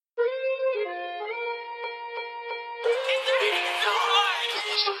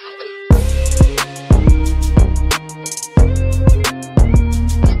Hey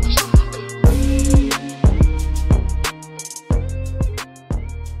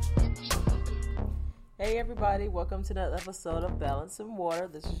everybody, welcome to another episode of Balance and Water.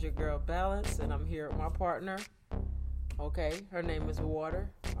 This is your girl Balance, and I'm here with my partner. Okay, her name is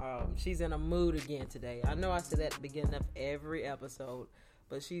Water. She's in a mood again today. I know I said that at the beginning of every episode,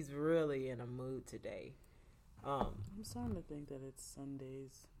 but she's really in a mood today. I'm starting to think that it's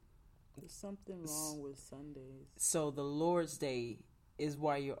Sundays. There's something wrong with Sundays. So the Lord's Day is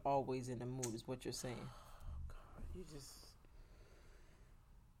why you're always in the mood, is what you're saying. Oh, God,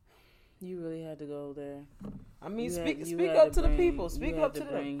 you really had to go there. I mean, speak up to the people. Speak up to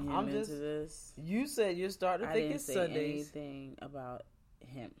them. I'm just. Into this. You said you're starting to think it's Sundays. I didn't say anything about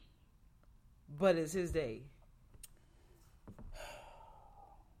him. But it's his day.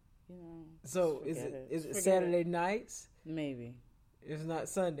 You know. So is it Saturday nights? Maybe. It's not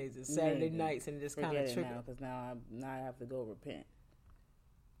Sundays. It's Saturday nights, and it just kind of triggers. Now, because now I have to go repent.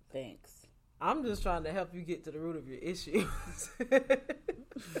 Thanks. I'm just trying to help you get to the root of your issues.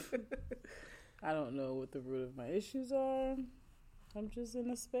 I don't know what the root of my issues are. I'm just in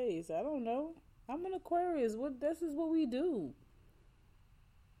a space. I don't know. I'm an Aquarius. This is what we do.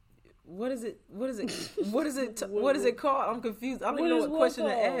 What is it called? I'm confused. I don't even know what question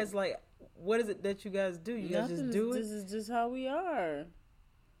to ask. Like, what is it that you guys do? You guys just do it? This is just how we are.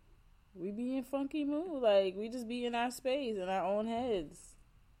 We be in funky mood. Like, we just be in our space, in our own heads.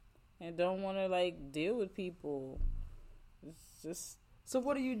 And don't want to, like, deal with people. It's just... So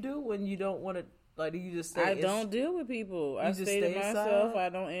what do you do when you don't want to, like, do you just stay... I don't deal with people. I stay to myself. I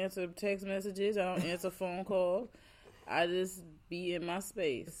don't answer text messages. I don't answer phone calls. I just be in my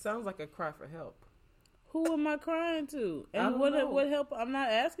space. It sounds like a cry for help. Who am I crying to? And what help? I'm not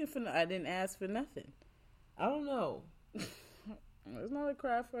asking for... I didn't ask for nothing. I don't know. It's not a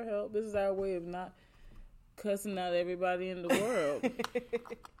cry for help. This is our way of not cussing out everybody in the world.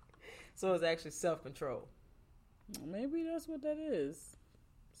 So it's actually self-control. Maybe that's what that is.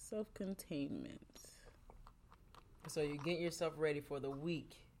 Self-containment. So you get yourself ready for the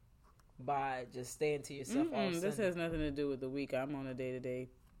week by just staying to yourself all Sunday. This has nothing to do with the week. I'm on a day-to-day.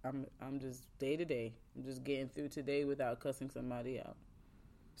 I'm just day-to-day. I'm just getting through today without cussing somebody out.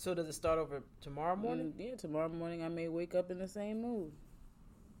 So does it start over tomorrow morning? Yeah, tomorrow morning I may wake up in the same mood.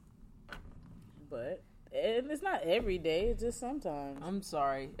 But... And it's not every day, it's just sometimes. I'm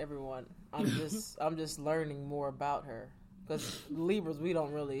sorry, everyone. I'm just learning more about her. Because Libras, we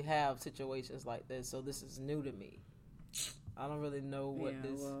don't really have situations like this, so this is new to me. I don't really know what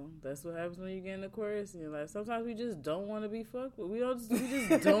this... well, that's what happens when you get in Aquarius in your life. Sometimes we just don't want to be fucked with. We just don't... we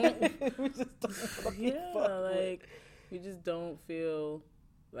just don't want to be fucked with. We just don't feel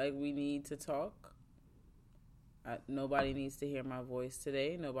like we need to talk. Nobody needs to hear my voice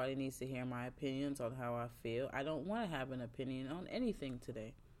today. Nobody needs to hear my opinions on how I feel. I don't want to have an opinion on anything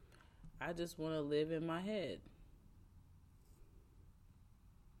today. I just want to live in my head.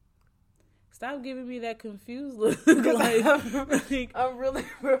 Stop giving me that confused look. I'm really...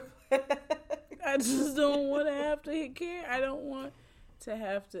 I just don't want to have to care. I don't want to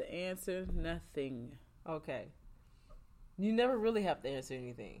have to answer nothing. Okay. You never really have to answer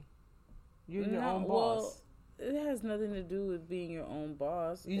anything. You're your own boss. Well, it has nothing to do with being your own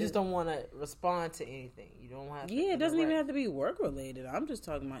boss. You just don't want to respond to anything. You don't have to. Yeah, it doesn't even have to be work related. I'm just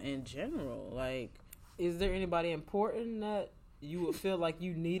talking about in general. Like, is there anybody important that you would feel like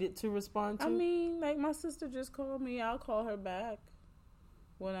you needed to respond to? I mean, like my sister just called me. I'll call her back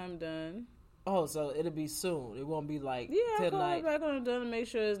when I'm done. Oh, so it'll be soon. It won't be like I'll call her back when I'm done to make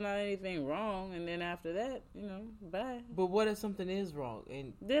sure there's not anything wrong. And then after that, bye. But what if something is wrong?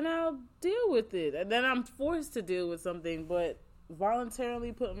 And then I'll deal with it. And then I'm forced to deal with something, but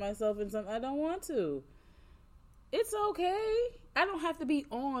voluntarily putting myself in something I don't want to. It's okay. I don't have to be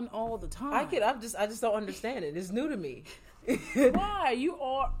on all the time. I just don't understand it. It's new to me. Why?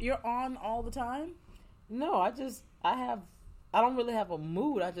 You're on all the time? No, I don't really have a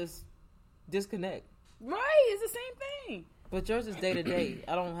mood. I just disconnect. Right, it's the same thing. But yours is day to day.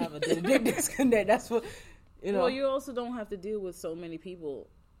 I don't have a day to day disconnect. That's what Well, you also don't have to deal with so many people.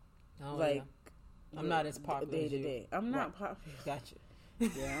 Oh, like, yeah. I'm not as popular day as to you. day. I'm not popular. Gotcha.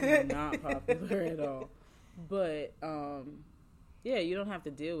 Yeah, I'm not popular at all. But you don't have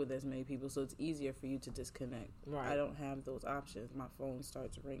to deal with as many people, so it's easier for you to disconnect. Right. I don't have those options. My phone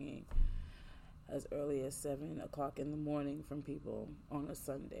starts ringing as early as 7 o'clock in the morning from people on a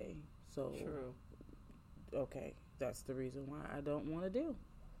Sunday. So, true. Okay, that's the reason why I don't want to deal.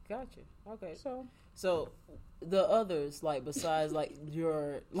 Gotcha. Okay. So the others, like besides like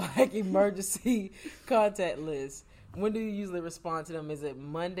your like emergency contact list, When do you usually respond to them? Is it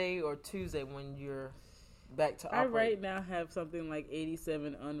Monday or Tuesday when you're back to operate? I right now have something like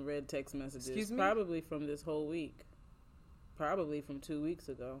 87 unread text messages. Excuse me? Probably from this whole week. Probably from 2 weeks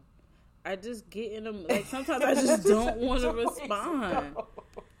ago. I just get in them. Like, sometimes I just don't want to respond.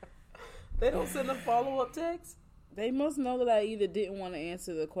 They don't send a follow-up text? They must know that I either didn't want to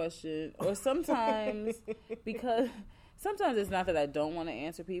answer the question, or sometimes, because sometimes it's not that I don't want to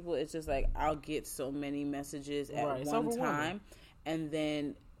answer people. It's just like I'll get so many messages at one time, and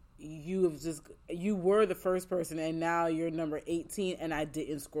then you were the first person, and now you're number 18, and I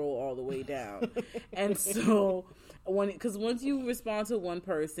didn't scroll all the way down. And so because once you respond to one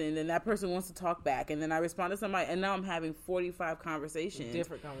person, then that person wants to talk back, and then I respond to somebody, and now I'm having 45 conversations,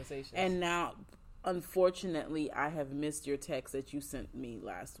 different conversations, and now unfortunately I have missed your text that you sent me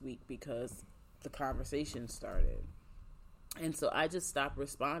last week because the conversation started, and so I just stopped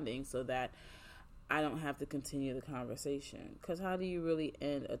responding so that I don't have to continue the conversation. Because how do you really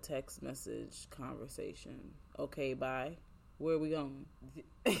end a text message conversation? Okay, bye. Where are we going?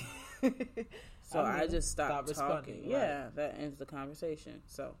 So I just stopped talking. Right. Yeah, that ends the conversation.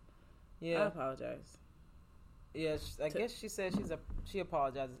 So, yeah, I apologize. Yeah, I guess she said she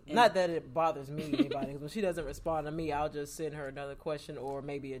apologizes. Not that it bothers me, anybody. Because when she doesn't respond to me, I'll just send her another question or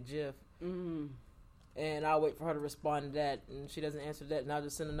maybe a GIF. Mm-hmm. And I'll wait for her to respond to that, and she doesn't answer that, and I'll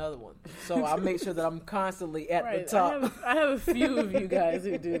just send another one. So I'll make sure that I'm constantly at the top. I have a few of you guys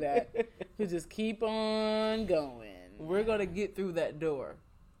who do that, who just keep on going. We're going to get through that door.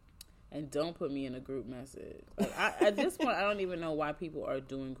 And don't put me in a group message. Like, at this point, I don't even know why people are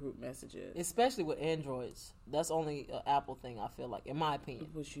doing group messages. Especially with Androids. That's only an Apple thing, I feel like, in my opinion.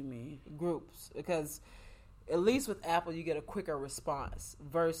 What you mean? Groups. Because at least with Apple, you get a quicker response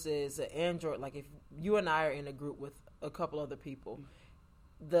versus an Android. Like, if you and I are in a group with a couple other people,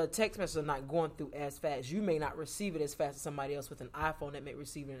 the text messages are not going through as fast. You may not receive it as fast as somebody else with an iPhone that may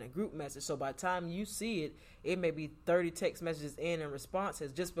receive it in a group message. So by the time you see it, it may be 30 text messages in and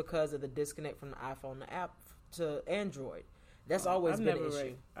responses just because of the disconnect from the iPhone to Android. That's always been an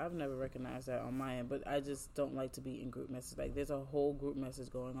issue. I've never recognized that on my end, but I just don't like to be in group messages. Like, there's a whole group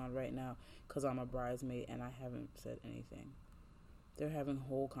message going on right now because I'm a bridesmaid and I haven't said anything. They're having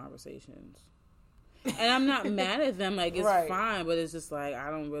whole conversations. And I'm not mad at them. Like, it's fine, but it's just like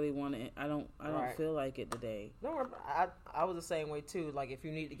I don't really want to. I don't feel like it today. No, I was the same way too. Like, if you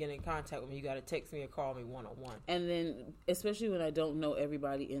need to get in contact with me, you got to text me or call me one-on-one. And then, especially when I don't know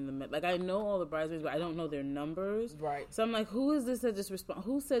everybody in the like, I know all the bridesmaids, but I don't know their numbers. Right. So I'm like, who is this that just respond?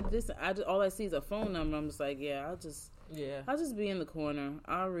 Who said this? All I see is a phone number. I'm just like, I'll just be in the corner.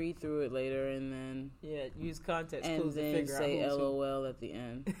 I'll read through it later, and then use context and clues then to figure say out LOL at the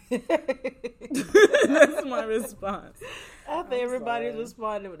end. That's my response. I think everybody's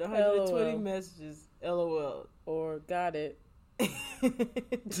responding with 120 messages. LOL or got it.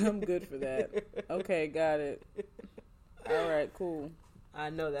 I'm good for that. Okay, got it. All right, cool. I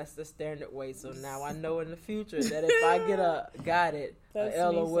know that's the standard way, so now I know in the future that if I get a got it, that's a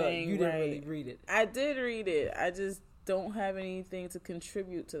LOL, you didn't really read it. I did read it. I just don't have anything to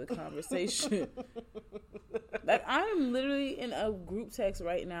contribute to the conversation. Like, I'm literally in a group text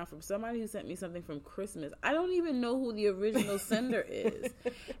right now from somebody who sent me something from Christmas. I don't even know who the original sender is.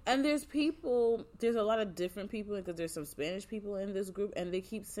 And there's a lot of different people, because there's some Spanish people in this group, and they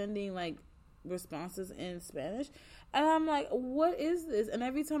keep sending, like, responses in Spanish. And I'm like, what is this? And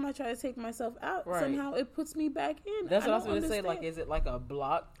every time I try to take myself out, somehow it puts me back in. That's what I was going to say. Like, is it like a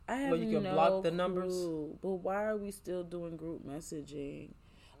block where you can block the numbers? But why are we still doing group messaging?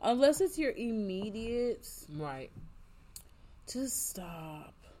 Unless it's your immediates. Right. Just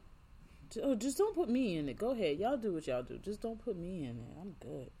stop. Just don't put me in it. Go ahead. Y'all do what y'all do. Just don't put me in it. I'm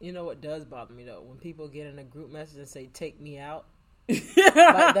good. You know what does bother me, though? When people get in a group message and say, take me out.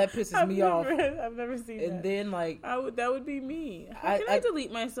 Like, that pisses me off. I've never seen that. And then, like, that would be me. How can I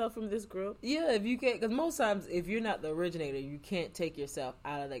delete myself from this group? Yeah, if you can't, because most times if you're not the originator, you can't take yourself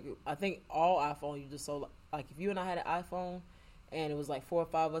out of that group. I think all iPhone users, so like if you and I had an iPhone and it was like 4 or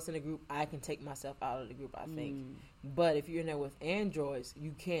 5 of us in a group, I can take myself out of the group, I think. But if you're in there with Androids,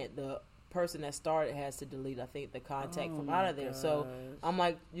 you can't. The person that started has to delete, I think, the contact from out of there. Gosh. So I'm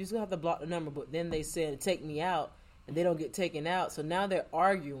like, you still have to block the number, but then they said take me out. And they don't get taken out. So now they're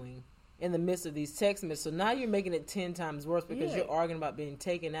arguing in the midst of these text messages. So now you're making it 10 times worse because you're arguing about being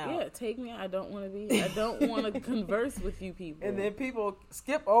taken out. Yeah, take me out. I don't want to converse with you people. And then people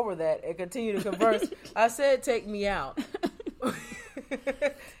skip over that and continue to converse. I said take me out.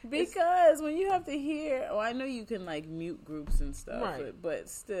 Because when you have to hear, I know you can like mute groups and stuff, but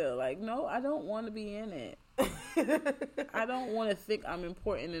still, like, no, I don't want to be in it. I don't want to think I'm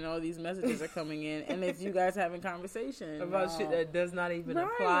important and all these messages are coming in, and it's you guys having conversation about shit that does not even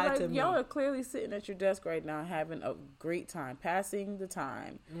apply to me. Y'all are clearly sitting at your desk right now having a great time, passing the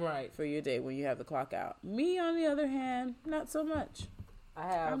time for your day when you have the clock out. Me, on the other hand, not so much.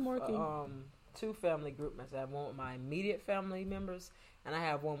 I'm working. 2 family group messages. I have one with my immediate family members, and I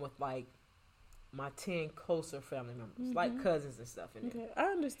have one with like my 10 closer family members, like cousins and stuff in there. Okay, I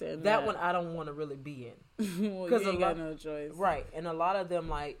understand that one I don't want to really be in. Well, you ain't got no choice. Right, and a lot of them,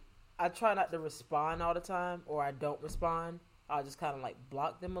 like, I try not to respond all the time, or I don't respond. I'll just kind of like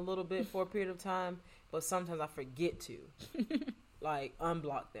block them a little bit for a period of time, but sometimes I forget to like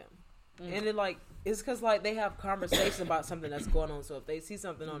unblock them. And it like it's because like they have conversations about something that's going on. So if they see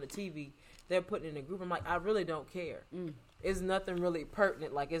something on the TV, they're putting it in a group. I'm like, I really don't care. It's nothing really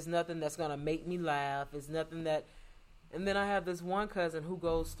pertinent. Like, it's nothing that's gonna make me laugh. It's nothing that. And then I have this one cousin who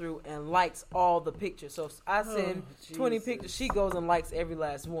goes through and likes all the pictures. So if I send 20 pictures, she goes and likes every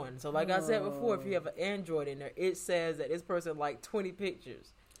last one. So like I said before, if you have an Android in there, it says that this person liked 20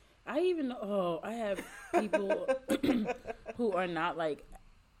 pictures. I have people who are not like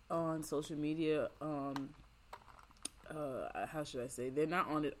on social media. How should I say? They're not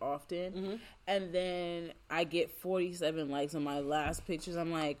on it often. And then I get 47 likes on my last pictures.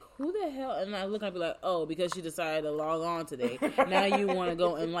 I'm like, who the hell? And I look and I be like, oh, because she decided to log on today. Now you want to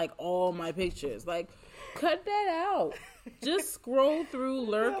go and like all my pictures. Like, cut that out. Just scroll through,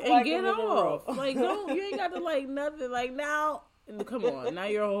 lurk, and like get off. Like, no, you ain't got to like nothing. Like, now, come on. Now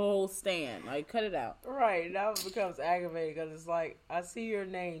you're a whole stand. Like, cut it out. Right. Now it becomes aggravating because it's like, I see your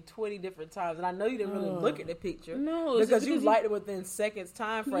name 20 different times, and I know you didn't really look at the picture. No. Because you liked it within seconds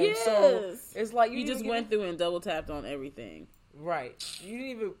time frame. Yes. So it's like you just went through and double tapped on everything. Right. You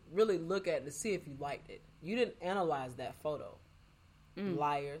didn't even really look at it to see if you liked it. You didn't analyze that photo.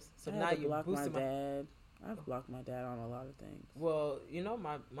 Liars. So now you're boosting my dad. I've blocked my dad on a lot of things. Well, you know,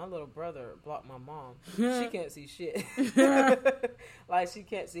 my little brother blocked my mom. She can't see shit. Like, she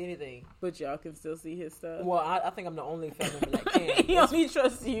can't see anything. But y'all can still see his stuff? Well, I think I'm the only family member that can. He only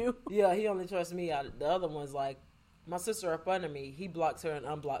trusts you. Yeah, he only trusts me. The other one's like, my sister up under me, he blocks her and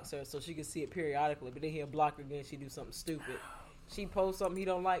unblocks her so she can see it periodically. But then he'll block her again. She do something stupid. She posts something he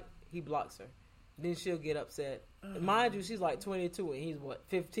don't like, he blocks her. Then she'll get upset. Mind you, she's like 22 and he's,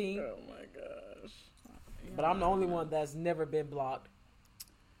 15? Oh, my gosh. But I'm the only one that's never been blocked.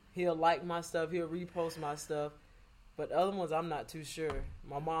 He'll like my stuff. He'll repost my stuff. But the other ones, I'm not too sure.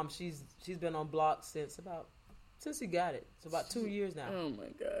 My mom, she's been on block since he got it. It's about 2 years now. Oh my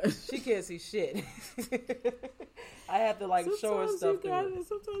gosh. She can't see shit. I have to like show her stuff.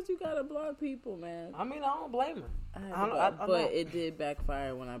 Sometimes you gotta block people, man. I mean, I don't blame her. But it did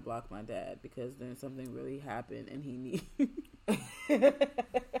backfire when I blocked my dad because then something really happened and he needed.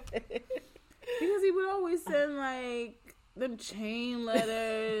 Because he would always send like them chain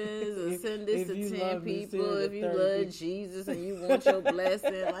letters and send this to 10 people if you love Jesus and you want your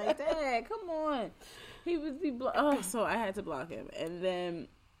blessing. Like, Dad, come on. He would be so I had to block him. And then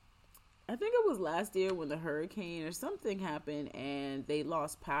I think it was last year when the hurricane or something happened and they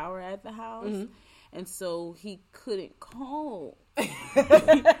lost power at the house. And so he couldn't call.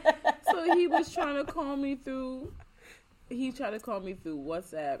 So he was trying to call me through. He tried to call me through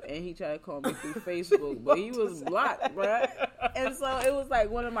WhatsApp and he tried to call me through Facebook, but he was blocked, bruh. And so it was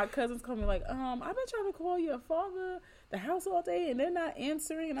like one of my cousins called me like, I've been trying to call your father, the house all day, and they're not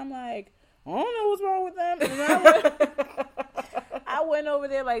answering. And I'm like, I don't know what's wrong with them. And I went over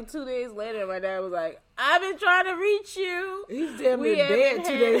there like 2 days later and my dad was like, I've been trying to reach you. He's damn near dead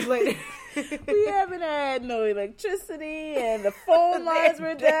 2 days later. We haven't had no electricity and the phone lines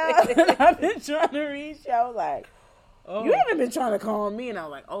were down. And I've been trying to reach you. I was like, you haven't been trying to call me. And I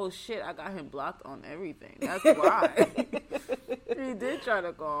was like, oh shit, I got him blocked on everything. That's why. He did try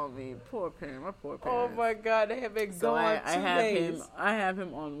to call me. Poor parent. My poor parent. Oh my God, they have been gone 2 days. I have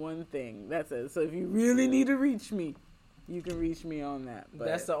him on one thing. That's it. So if you really need to reach me, you can reach me on that. But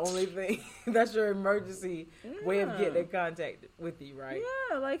that's the only thing. That's your emergency way of getting in contact with you, right?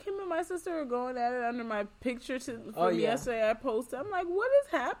 Yeah, like him and my sister are going at it under my picture from yesterday I posted. I'm like, what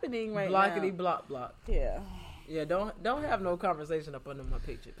is happening right now? Blockity block. Yeah. Yeah, don't have no conversation up under my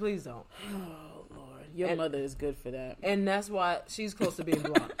picture. Please don't. Oh, Lord. Your mother is good for that. And that's why she's close to being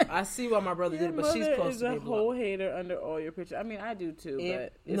blocked. I see why my brother did it, but she's close to being blocked. Your mother is a whole hater under all your pictures. I mean, I do too,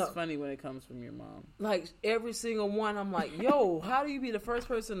 but it's funny when it comes from your mom. Like, every single one, I'm like, yo, how do you be the first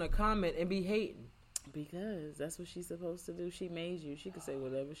person to comment and be hating? Because that's what she's supposed to do. She made you. She can say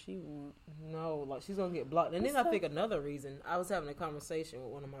whatever she wants. No, like, she's going to get blocked. And then I think another reason, I was having a conversation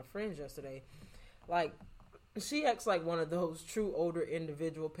with one of my friends yesterday. Like, she acts like one of those true older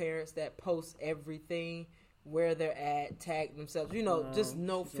individual parents that post everything where they're at, tag themselves, just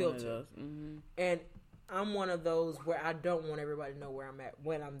no filter. Mm-hmm. And I'm one of those where I don't want everybody to know where I'm at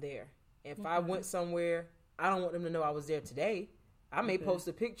when I'm there. If I went somewhere, I don't want them to know I was there today. I may post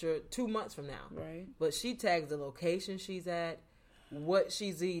a picture 2 months from now. Right. But she tags the location she's at, what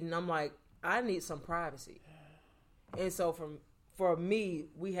she's eating. I'm like, I need some privacy. And so for me,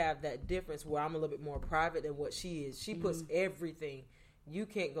 we have that difference where I'm a little bit more private than what she is. She puts everything. You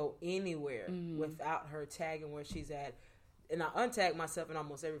can't go anywhere without her tagging where she's at. And I untag myself in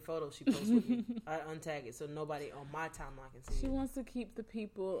almost every photo she posts with me. I untag it so nobody on my timeline can see it. She wants to keep the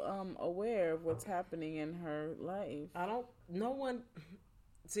people aware of what's happening in her life. No one...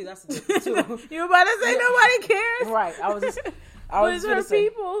 See, that's the difference too. You were about to say nobody cares? Right. I was just her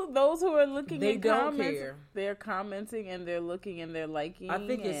people, those who are looking they and don't comments, care. They're commenting and they're looking and they're liking. I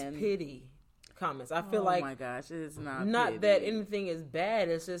think it's pity comments. I feel oh like... Oh my gosh, it's not pity. That anything is bad.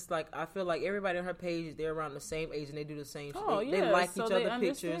 It's just like, I feel like everybody on her page, they're around the same age and they do the same shit. They like so each other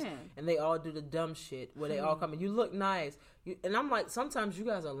pictures and they all do the dumb shit where they all come and you look nice. And I'm like, sometimes you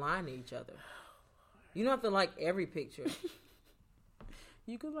guys are lying to each other. You don't have to like every picture.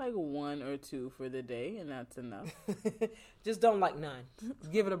 You could like 1 or 2 for the day and that's enough. Just don't like none.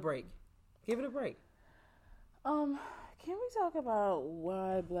 Give it a break. Give it a break. Can we talk about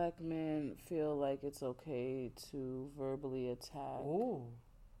why black men feel like it's okay to verbally attack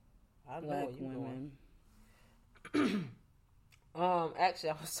black women? Actually,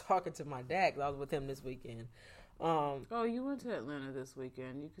 I was talking to my dad 'cause I was with him this weekend. You went to Atlanta this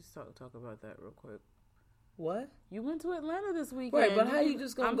weekend. You could talk about that real quick. What? You went to Atlanta this weekend. Right, but how you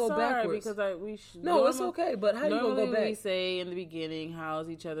just gonna go backwards? Because it's okay, but how you gonna go back? We say in the beginning, how's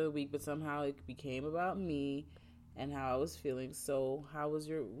each other the week, but somehow it became about me and how I was feeling. So, how was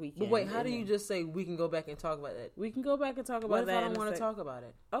your weekend? But wait, how do you just say we can go back and talk about that? We can go back and talk about what that. What if I don't want to talk about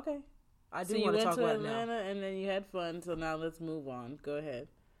it? Okay. I do want to talk about it now. You went to Atlanta and then you had fun, so now let's move on. Go ahead.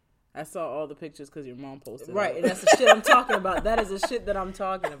 I saw all the pictures because your mom posted. Right, and that's the shit I'm talking about. That is the shit that I'm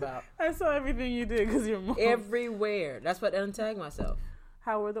talking about. I saw everything you did because your mom. Everywhere. That's what I untag myself.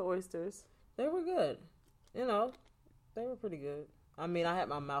 How were the oysters? They were good. They were pretty good. I mean, I had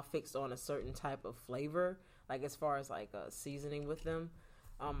my mouth fixed on a certain type of flavor, like as far as like seasoning with them.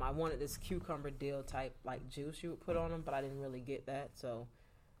 I wanted this cucumber dill type like juice you would put on them, but I didn't really get that, so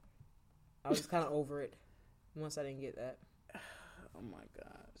I was kind of over it once I didn't get that. Oh my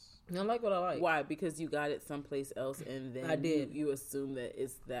gosh. I like what I like. Why? Because you got it someplace else and then I did. You assume that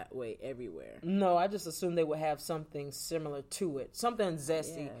it's that way everywhere. No, I just assumed they would have something similar to it. Something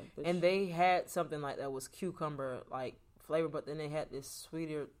zesty. Yeah, and they had something like that was cucumber like flavor, but then they had this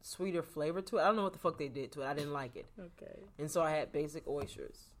sweeter flavor to it. I don't know what the fuck they did to it. I didn't like it. Okay. And so I had basic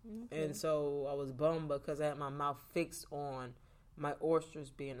oysters. Okay. And so I was bummed because I had my mouth fixed on my oysters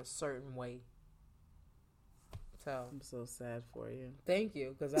being a certain way. So I'm so sad for you. Thank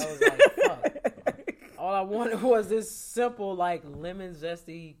you, because I was like, fuck. All I wanted was this simple, like, lemon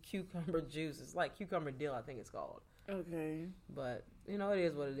zesty cucumber juice. It's like cucumber dill, I think it's called. Okay. But, it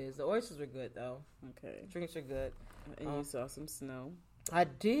is what it is. The oysters are good, though. Okay. Drinks are good. And you saw some snow. I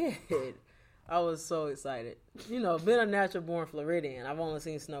did. I was so excited. Being a natural born Floridian, I've only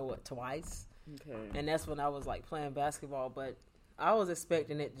seen snow, twice? Okay. And that's when I was, like, playing basketball. But I was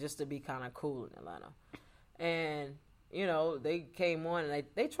expecting it just to be kind of cool in Atlanta. And, they came on and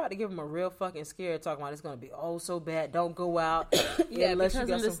they tried to give them a real fucking scare, talking about it's going to be so bad. Don't go out. Yeah, because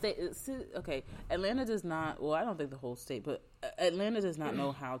in the state, okay, Atlanta does not, well, I don't think the whole state, but Atlanta does not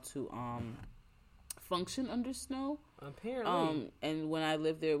know how to function under snow. Apparently. And when I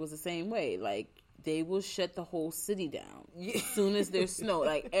lived there, it was the same way. Like, they will shut the whole city down as soon as there's snow.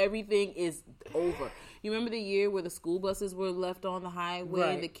 Like, everything is over. You remember the year where the school buses were left on the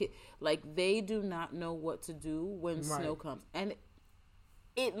highway? Right. They do not know what to do when snow comes. And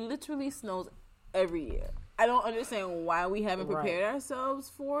it literally snows every year. I don't understand why we haven't prepared ourselves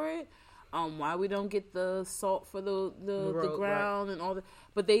for it. Why we don't get the salt for the ground and all that.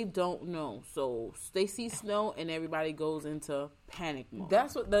 But they don't know. So they see snow and everybody goes into panic mode.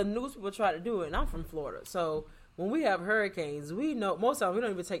 That's what the news people try to do. And I'm from Florida. So when we have hurricanes, we know most of the time we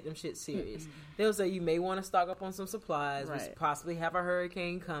don't even take them shit serious. They'll say you may want to stock up on some supplies. Right. We possibly have a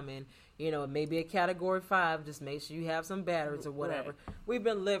hurricane coming. Maybe a Category 5. Just make sure you have some batteries or whatever. Right. We've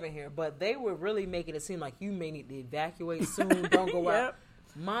been living here. But they were really making it seem like you may need to evacuate soon. Don't go out.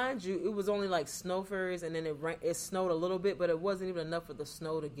 Mind you, it was only like snow flurries, and then it snowed a little bit, but it wasn't even enough for the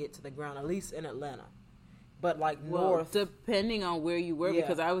snow to get to the ground, at least in Atlanta. But north, depending on where you were,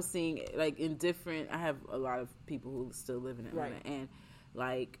 because I was seeing in different. I have a lot of people who still live in Atlanta, and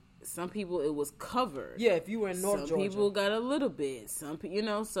some people it was covered. Yeah, if you were in North Georgia. Some people got a little bit. Some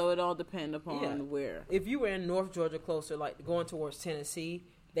people, so it all depends upon where. If you were in North Georgia, closer, like going towards Tennessee,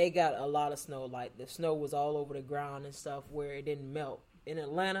 they got a lot of snow. Like the snow was all over the ground and stuff where it didn't melt. In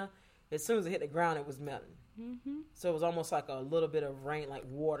Atlanta, as soon as it hit the ground, it was melting. Mm-hmm. So it was almost like a little bit of rain, like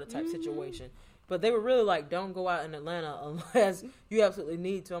water type situation. But they were really like, don't go out in Atlanta unless you absolutely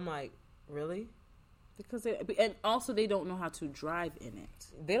need to. I'm like, really? Because and also they don't know how to drive in it.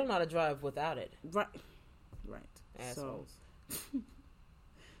 They don't know how to drive without it. Right. Assholes.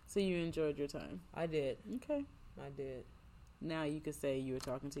 So you enjoyed your time? I did. Okay. I did. Now you could say you were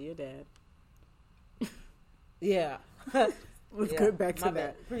talking to your dad. Yeah. Let's get back to that.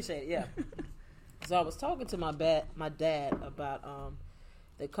 Bad. Appreciate it. Yeah. So I was talking to my dad about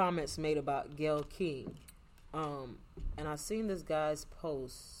the comments made about Gayle King, and I seen this guy's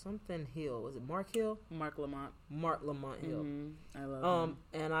post. Something Hill. Was it Mark Hill? Mark Lamont Hill. I love him.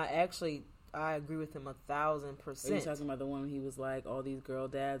 And I agree with him 1,000%. Are you talking about the one he was like, all these girl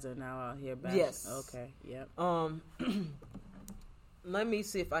dads are now out here back? Yes. Okay. Yep. Let me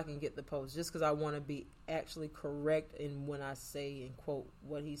see if I can get the post, just because I want to be actually correct in when I say and quote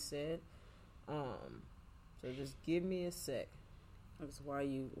what he said. So just give me a sec. That's why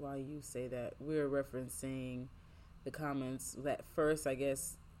you say that. We're referencing the comments that first, I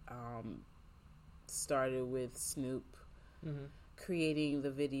guess, started with Snoop creating the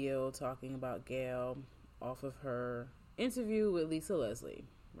video talking about Gayle off of her interview with Lisa Leslie,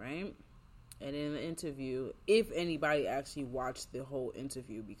 right? And in the interview, if anybody actually watched the whole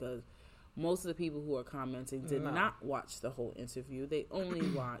interview, because most of the people who are commenting did not watch the whole interview. They only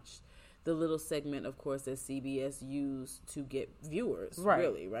watched the little segment, of course, that CBS used to get viewers,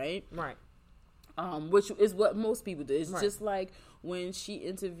 really, right? Right. Which is what most people do. It's just like when she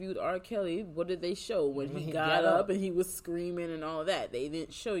interviewed R. Kelly, what did they show? When he got up and he was screaming and all that. They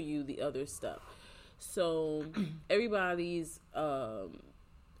didn't show you the other stuff. So everybody's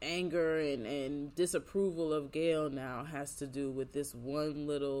anger and disapproval of Gayle now has to do with this one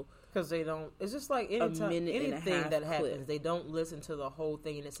little... Because they don't... It's just like anything that happens. They don't listen to the whole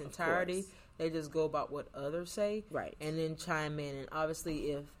thing in its entirety. They just go about what others say. Right. And then chime in. And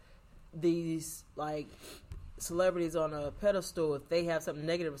obviously if these, like, celebrities on a pedestal, if they have something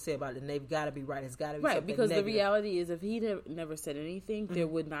negative to say about it, then they've got to be right. It's got to be something because negative. The reality is if he never said anything, there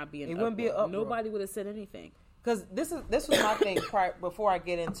would not be an uproar. Wouldn't be an uproar. Nobody would have said anything. Because this was my thing before I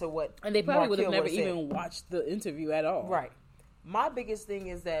get into what... And they probably would have never even watched the interview at all. Right. My biggest thing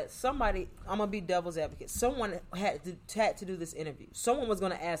is that somebody... I'm going to be devil's advocate. Someone had to do this interview. Someone was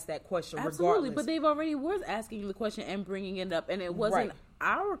going to ask that question Absolutely, regardless. but they've already was asking the question and bringing it up. And it wasn't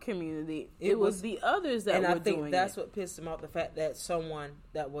our community. It was the others that were doing it. And I think that's what pissed them off, the fact that someone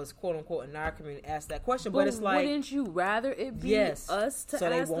that was quote-unquote in our community asked that question. But it's like... Wouldn't you rather it be us to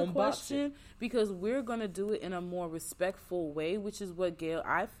ask the question? Because we're going to do it in a more respectful way, which is what Gayle,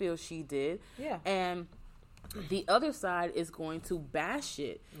 I feel she did. Yeah. And the other side is going to bash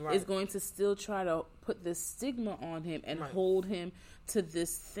it. Right. Is going to still try to put this stigma on him and hold him to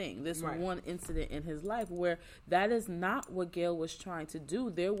this thing, this one incident in his life, where that is not what Gayle was trying to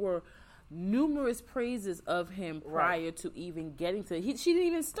do. There were numerous praises of him prior to even getting to it. She didn't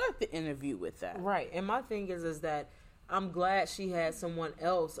even start the interview with that. Right. And my thing is that I'm glad she had someone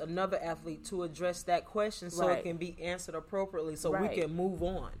else, another athlete, to address that question so it can be answered appropriately so we can move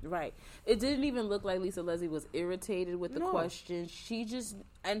on. Right. It didn't even look like Lisa Leslie was irritated with the question. She just...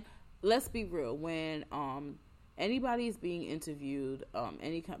 And let's be real. When anybody is being interviewed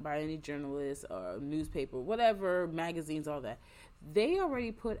by any journalist or newspaper, whatever, magazines, all that, they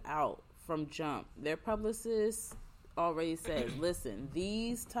already put out from jump. Their publicists already says, listen,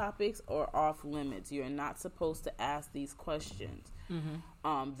 these topics are off limits. You're not supposed to ask these questions.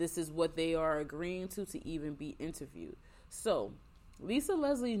 Mm-hmm. This is what they are agreeing to even be interviewed. So Lisa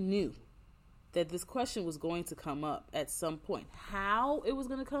Leslie knew that this question was going to come up at some point. How it was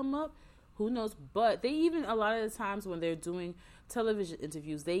going to come up, who knows? But they even, a lot of the times when they're doing television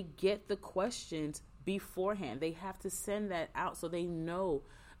interviews, they get the questions beforehand. They have to send that out so they know.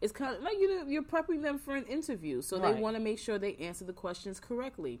 It's kind of like, you're prepping them for an interview. So they want to make sure they answer the questions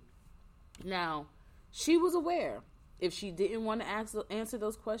correctly. Now, she was aware. If she didn't want to answer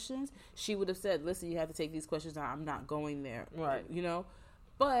those questions, she would have said, listen, you have to take these questions out. I'm not going there. Right.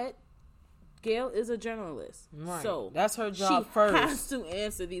 But Gayle is a journalist. Right. So that's her job first. She has to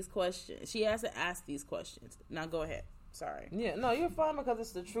answer these questions. She has to ask these questions. Now go ahead. Sorry. Yeah, no, you're fine because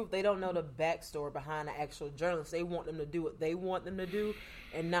it's the truth. They don't know the backstory behind the actual journalist. They want them to do what they want them to do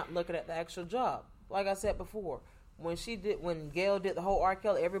and not looking at the actual job. Like I said before, when Gayle did the whole R.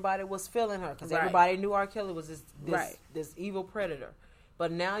 Kelly, everybody was feeling her because everybody knew R. Kelly was this evil predator.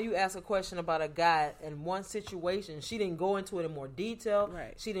 But now you ask a question about a guy in one situation. She didn't go into it in more detail.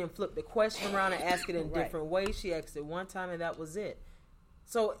 Right. She didn't flip the question around and ask it in Right. different ways. She asked it one time and that was it.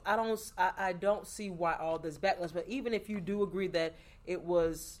 So I don't see why all this backlash. But even if you do agree that it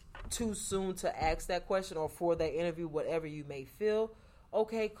was too soon to ask that question or for that interview, whatever you may feel,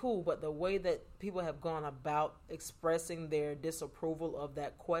 okay, cool. But the way that people have gone about expressing their disapproval of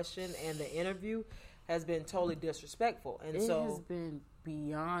that question and the interview has been totally disrespectful. And it has been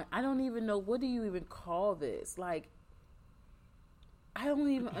beyond. I don't even know, what do you even call this? Like, I don't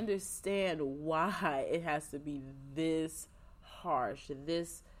even understand why it has to be this harsh,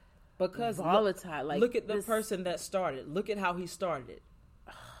 this because volatile. Look at the person that started. Look at how he started it.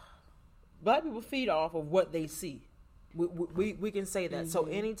 Black people feed off of what they see. We can say that. Mm-hmm. So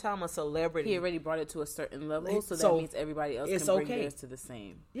anytime a celebrity, he already brought it to a certain level, so that means everybody else can bring theirs to the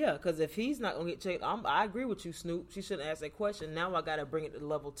same. Yeah, because if he's not gonna get checked, I agree with you, Snoop. She shouldn't ask that question. Now I got to bring it to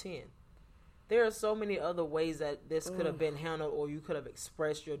level 10. There are so many other ways that this could have been handled, or you could have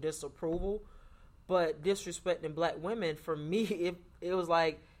expressed your disapproval. But disrespecting black women, for me, it was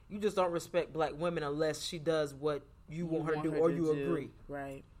like you just don't respect black women unless she does what you want her to do, or you agree.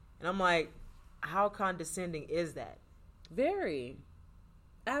 Right. And I'm like, how condescending is that? Very.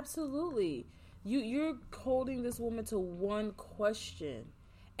 Absolutely. You're holding this woman to one question,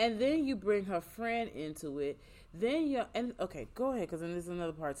 and then you bring her friend into it. Then okay, go ahead, because then there's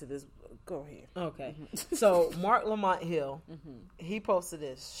another part to this. Go ahead. Okay. So Mark Lamont Hill, he posted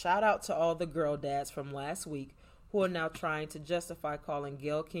this. Shout out to all the girl dads from last week who are now trying to justify calling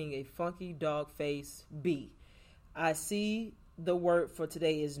Gayle King a funky dog face B. I see the word for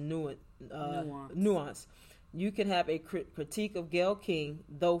today is nuance. You can have a critique of Gayle King,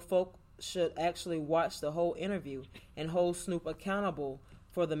 though folk should actually watch the whole interview and hold Snoop accountable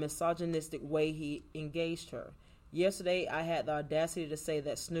for the misogynistic way he engaged her. Yesterday, I had the audacity to say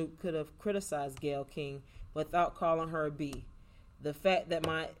that Snoop could have criticized Gayle King without calling her a B. The fact that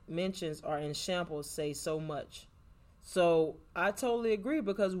my mentions are in shambles says so much. So I totally agree,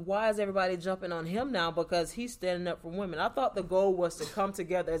 because why is everybody jumping on him now? Because he's standing up for women. I thought the goal was to come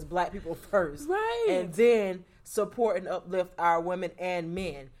together as black people first. Right. And then support and uplift our women and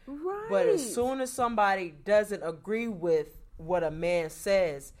men. Right. But as soon as somebody doesn't agree with what a man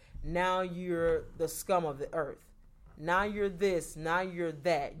says, now you're the scum of the earth. Now you're this, now you're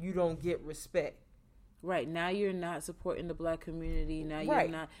that. You don't get respect. Right. Now you're not supporting the black community. Now you're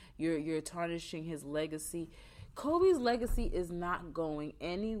not, you're tarnishing his legacy. Kobe's legacy is not going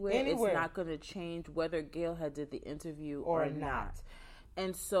anywhere. It's not going to change whether Gayle had did the interview or not.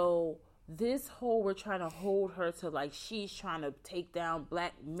 And so this whole, we're trying to hold her to like she's trying to take down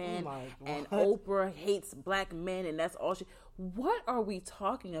black men, and Oprah hates black men, and that's all she. What are we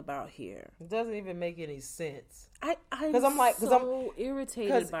talking about here? It doesn't even make any sense. I'm so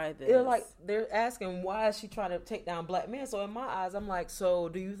irritated by this. They're asking, why is she trying to take down black men? So in my eyes, I'm like, so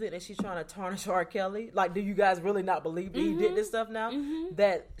do you think that she's trying to tarnish R. Kelly? Like, do you guys really not believe that he did this stuff now? Mm-hmm.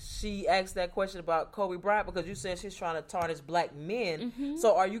 That she asked that question about Kobe Bryant because you said she's trying to tarnish black men. Mm-hmm.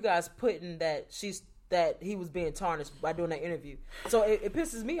 So are you guys putting that he was being tarnished by doing that interview? So it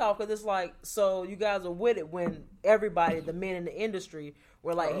pisses me off, because it's like, so you guys are with it when everybody, the men in the industry,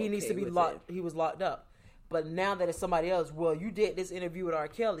 were like, he needs to be locked. He was locked up. But now that it's somebody else, well, you did this interview with R.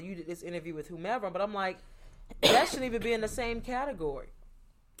 Kelly, you did this interview with whomever. But I'm like, that shouldn't even be in the same category.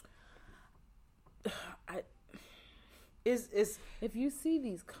 If you see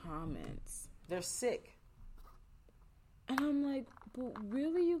these comments, they're sick. And I'm like, but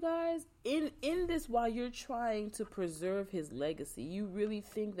really, you guys, in this, while you're trying to preserve his legacy, you really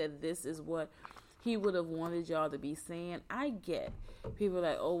think that this is what he would have wanted y'all to be saying? I get people are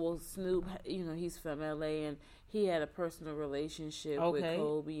like, oh, well, Snoop, he's from LA and he had a personal relationship with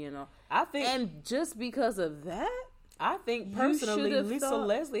Kobe and all. And just because of that, I think personally, Lisa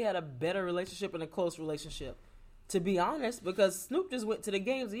Leslie had a better relationship and a close relationship, to be honest, because Snoop just went to the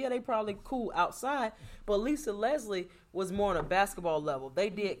games. Yeah, they probably cool outside, but Lisa Leslie was more on a basketball level. They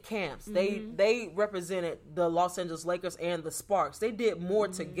did camps. Mm-hmm. They represented the Los Angeles Lakers and the Sparks. They did more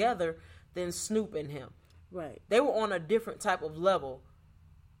together than Snoop and him. Right. They were on a different type of level.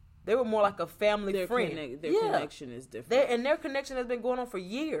 They were more like a family friend. Their connection is different. Their connection has been going on for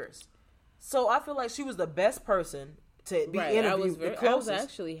years. So I feel like she was the best person to be interviewed. I was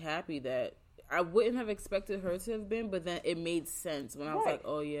actually happy that I wouldn't have expected her to have been, but then it made sense when I was like,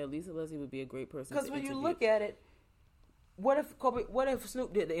 oh yeah, Lisa Leslie would be a great person to interview. Because when you look at it, what if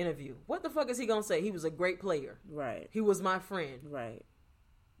Snoop did the interview? What the fuck is he gonna say? He was a great player. Right. He was my friend. Right.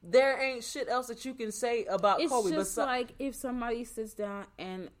 There ain't shit else that you can say about Kobe. It's just like if somebody sits down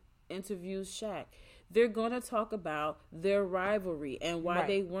and interviews Shaq. They're going to talk about their rivalry and why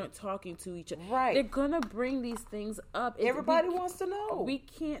they weren't talking to each other. Right. They're going to bring these things up. Everybody wants to know. We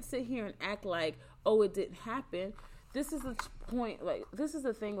can't sit here and act like, oh, it didn't happen. This is the point. Like, this is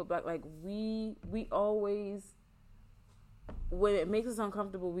the thing about, like, we always, when it makes us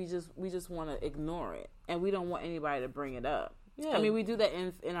uncomfortable, we just want to ignore it. And we don't want anybody to bring it up. Yeah. I mean, we do that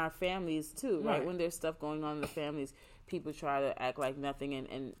in our families, too, right? When there's stuff going on in the families, people try to act like nothing,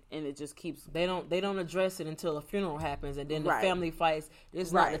 and it just keeps. They don't address it until a funeral happens, and then the family fights.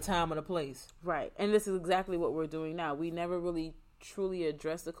 It's not the time or the place, right? And this is exactly what we're doing now. We never really truly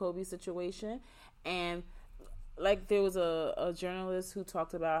addressed the Kobe situation, and like there was a journalist who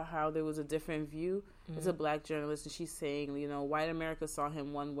talked about how there was a different view. Mm-hmm. It's a black journalist, and she's saying, you know, white America saw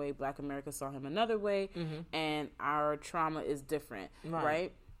him one way, black America saw him another way, and our trauma is different,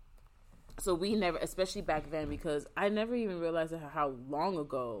 right? So we never, especially back then, because I never even realized how long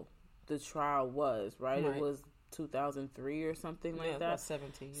ago the trial was, right? It was 2003 or something like that. About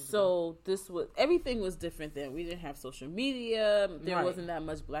 17 years ago. Everything was different then. We didn't have social media. There wasn't that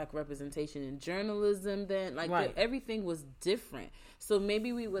much black representation in journalism then. Like everything was different. So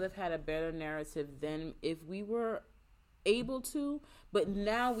maybe we would have had a better narrative then if we were able to, but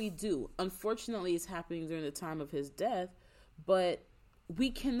now we do. Unfortunately, it's happening during the time of his death, but we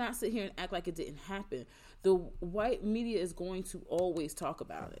cannot sit here and act like it didn't happen. The white media is going to always talk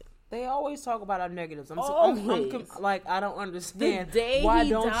about it. They always talk about our negatives. I'm like, I don't understand. The day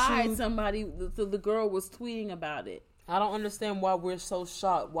he died, the girl was tweeting about it. I don't understand why we're so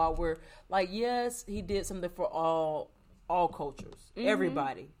shocked. Why we're like, yes, he did something for all cultures,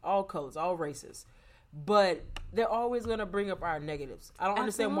 everybody, all colors, all races. But they're always going to bring up our negatives. I don't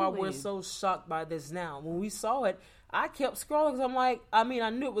understand why we're so shocked by this now. When we saw it, I kept scrolling because I'm like, I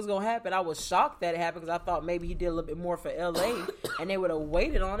knew it was going to happen. I was shocked that it happened because I thought maybe he did a little bit more for LA and they would have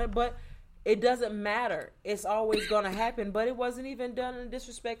waited on it. But it doesn't matter. It's always going to happen. But it wasn't even done in a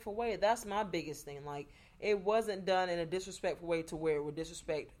disrespectful way. That's my biggest thing. Like, it wasn't done in a disrespectful way to where it would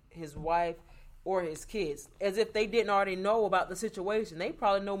disrespect his wife or his kids. As if they didn't already know about the situation. They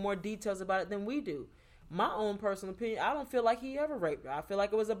probably know more details about it than we do. My own personal opinion, I don't feel like he ever raped her. I feel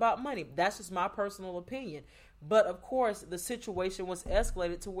like it was about money. That's just my personal opinion. But, of course, the situation was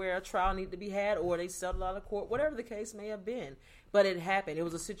escalated to where a trial needed to be had or they settled out of court, whatever the case may have been. But it happened. It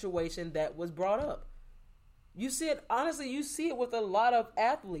was a situation that was brought up. You see it, honestly, you see it with a lot of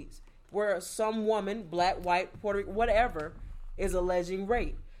athletes where some woman, black, white, Puerto Rican, whatever, is alleging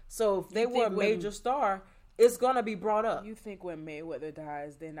rape. So if they were a major star, it's going to be brought up. You think when Mayweather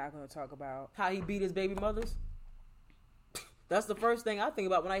dies, they're not going to talk about how he beat his baby mothers? That's the first thing I think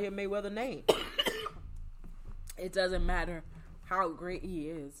about when I hear Mayweather's name. It doesn't matter how great he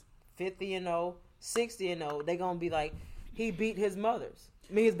is. 50-0, 60-0, they're going to be like, he beat his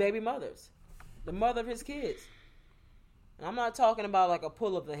baby mothers. The mother of his kids. And I'm not talking about like a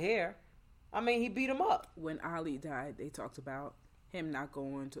pull of the hair. He beat him up. When Ali died, they talked about him not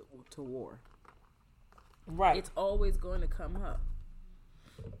going to war. Right. It's always going to come up.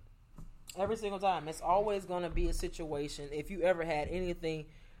 Every single time. It's always going to be a situation. If you ever had anything,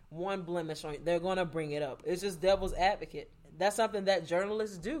 one blemish on it, they're going to bring it up. It's just devil's advocate. That's something that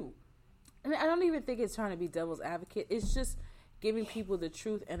journalists do. And I don't even think it's trying to be devil's advocate. It's just giving people the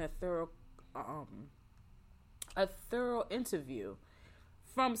truth and a thorough interview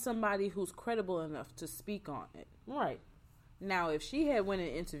from somebody who's credible enough to speak on it. Right. Now, if she had went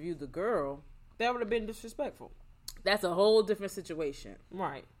and interviewed the girl, that would have been disrespectful. That's a whole different situation.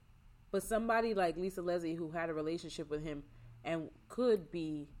 Right. But somebody like Lisa Leslie who had a relationship with him and could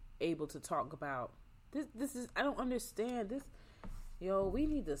be able to talk about this is, I don't understand this. Yo, we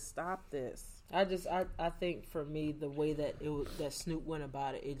need to stop this. I think for me, the way that that Snoop went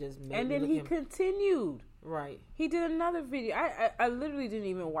about it, it just made and me then he continued. Right. He did another video. I literally didn't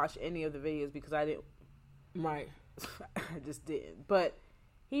even watch any of the videos because I didn't. Right. I just didn't. But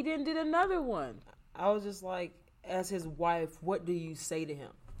he did another one. I was just like, as his wife, what do you say to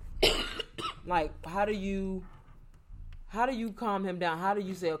him? Like, how do you calm him down? How do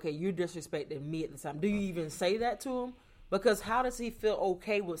you say, okay, you're disrespecting me at the time? Do you even say that to him? Because how does he feel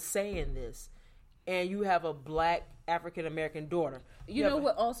okay with saying this? And you have a black African-American daughter. You know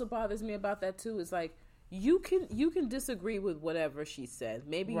what also bothers me about that too is like, you can disagree with whatever she said.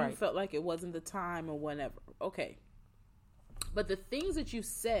 Maybe you felt like it wasn't the time or whatever. Okay. But the things that you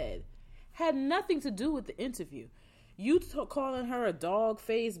said had nothing to do with the interview. You calling her a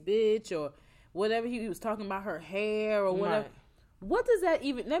dog-faced bitch or whatever, he was talking about her hair or whatever. Right. What does that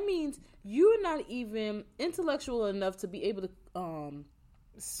even... That means you're not even intellectual enough to be able to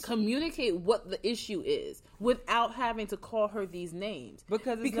communicate what the issue is without having to call her these names.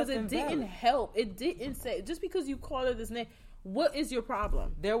 Because it didn't help. It didn't say, just because you call her this name, what is your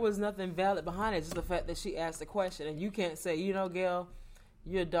problem? There was nothing valid behind it. Just the fact that she asked the question. And you can't say, Gail,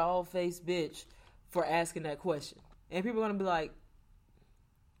 you're a dog-faced bitch for asking that question. And people are going to be like,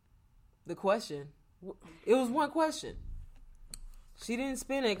 the question? It was one question. She didn't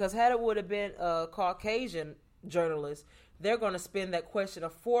spin it, because had it would have been a Caucasian journalist, they're going to spin that question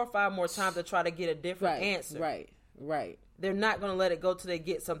 4 or 5 more times to try to get a different answer. Right. They're not going to let it go till they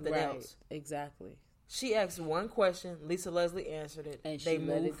get something else. Exactly. She asked one question. Lisa Leslie answered it. And she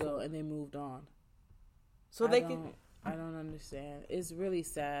let it go, and they moved on. So I don't understand. It's really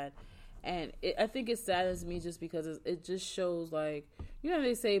sad. And I think it saddens me just because it just shows, like,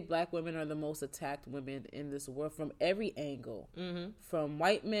 they say black women are the most attacked women in this world from every angle. Mm-hmm. From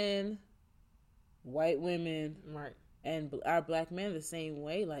white men, white women, right, and our black men the same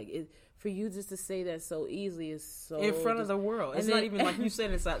way. Like, for you just to say that so easily is so... in front of the world. It's not even like you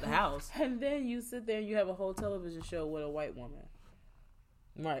said inside the house. And then you sit there and you have a whole television show with a white woman.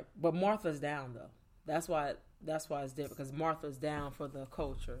 Right. But Martha's down, though. That's why it's different, because Martha's down for the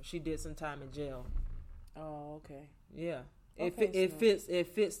culture. She did some time in jail. Oh, okay. Yeah. It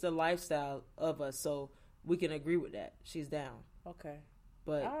fits the lifestyle of us, so we can agree with that. She's down. Okay.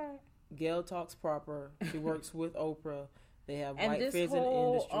 But all right. Gail talks proper. She works with Oprah. They have white friends in the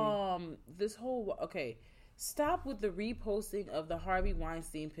industry. Okay. Stop with the reposting of the Harvey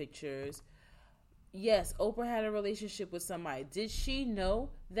Weinstein pictures. Yes, Oprah had a relationship with somebody. Did she know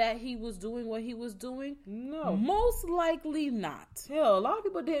that he was doing what he was doing? No. Most likely not. Hell, a lot of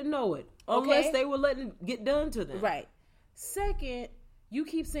people didn't know it. Unless they were letting it get done to them. Right. Second, you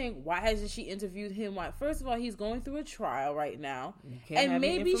keep saying, why hasn't she interviewed him? Why? First of all, he's going through a trial right now. And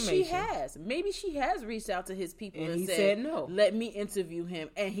maybe she has. Maybe she has reached out to his people and said no. Let me interview him.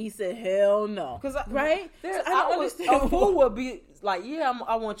 And he said, hell no. Right? I don't understand. A fool would be like,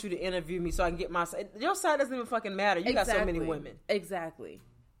 I want you to interview me so I can get my side. Your side doesn't even fucking matter. You got so many women. Exactly.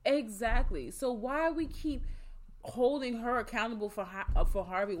 So why we keep holding her accountable for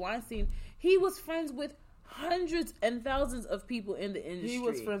Harvey Weinstein? He was friends with hundreds and thousands of people in the industry. He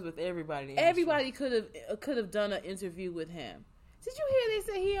was friends with everybody in the industry. Everybody could have done an interview with him. Did you hear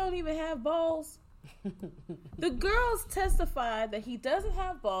they say he don't even have balls? The girls testified that he doesn't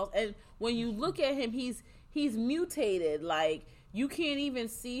have balls, and when you look at him, he's mutated. Like, you can't even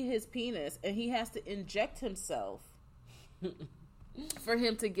see his penis, and he has to inject himself for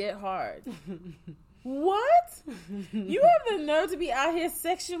him to get hard. What? You have the nerve to be out here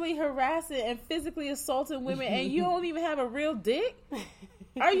sexually harassing and physically assaulting women, and you don't even have a real dick?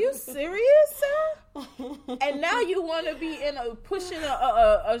 Are you serious, sir? And now you want to be pushing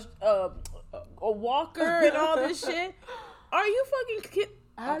a walker and all this shit? Are you fucking kidding?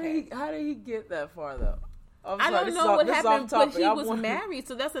 How did he get that far, though? I don't know what happened, but he was married.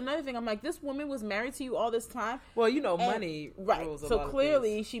 So that's another thing. I'm like, this woman was married to you all this time. Well, money rules a lot of so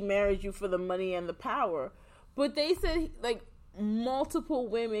clearly she married you for the money and the power. But they said, like, multiple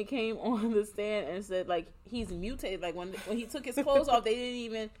women came on the stand and said, like, he's mutated. Like, when he took his clothes off, they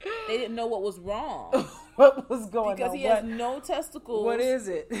didn't know what was wrong. What was going on? Because he has no testicles. What is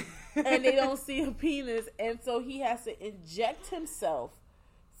it? And they don't see a penis. And so he has to inject himself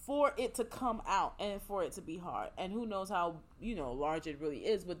for it to come out and for it to be hard. And who knows how, large it really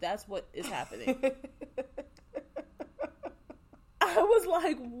is, but that's what is happening. I was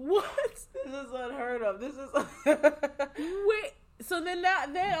like, what? This is unheard of. This is... Wait. So then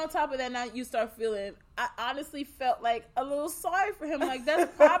on top of that, now you start feeling, I honestly felt like a little sorry for him. Like,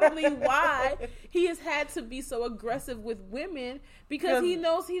 that's probably why he has had to be so aggressive with women, because he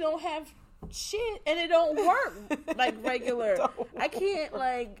knows he don't have shit and it don't work like regular. I can't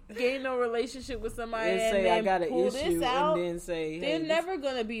gain no relationship with somebody and say then I got an pull issue this out, and then say, hey, they're never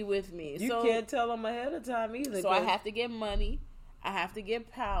gonna be with me. You can't tell them ahead of time either. So I have to get money, I have to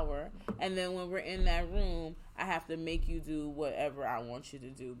get power, and then when we're in that room, I have to make you do whatever I want you to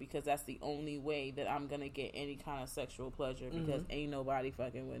do, because that's the only way that I'm gonna get any kind of sexual pleasure, because ain't nobody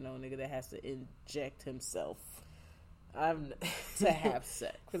fucking with no nigga that has to inject himself to have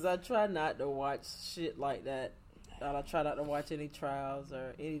sex. Because I try not to watch shit like that. I try not to watch any trials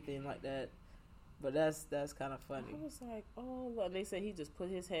or anything like that. But that's kind of funny. I was like, oh, look. They said he just put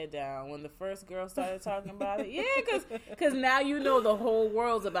his head down when the first girl started talking about it. Yeah, because now the whole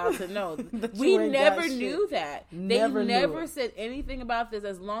world's about to know. We never knew that. They never said anything about this.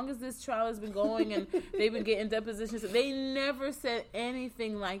 As long as this trial has been going and they've been getting depositions, they never said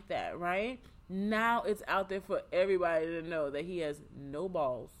anything like that, right? Now it's out there for everybody to know that he has no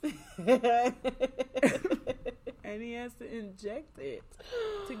balls. And and he has to inject it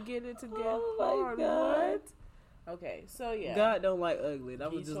to get it to get Oh my hard. God. What? Okay, so yeah. God don't like ugly. I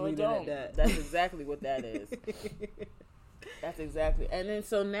would just leave it at that. That's exactly what that is. That's exactly. And then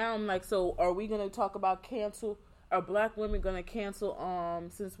so now I'm like, so are we gonna talk about cancel? Are black women gonna cancel?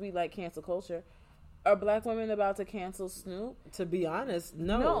 Since we like cancel culture, are black women about to cancel Snoop? To be honest,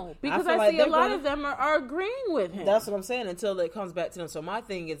 no. No, because feel I like see a they're lot of them are agreeing with him. That's what I'm saying. Until it comes back to them. So my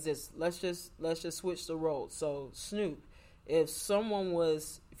thing is this: let's just switch the roles. So Snoop,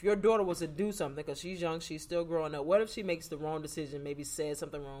 if your daughter was to do something because she's young, she's still growing up. What if she makes the wrong decision? Maybe says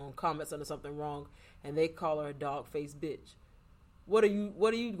something wrong, comments under something wrong, and they call her a dog-faced bitch. What are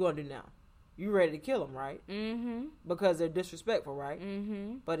you going to do now? You ready to kill them, right? Mm-hmm. Because they're disrespectful, right?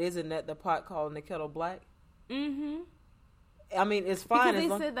 Mm-hmm. But isn't that the pot calling the kettle black? Mm-hmm. I mean, it's fine.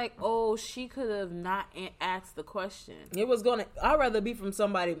 Because they said like, oh, she could have not asked the question. I'd rather be from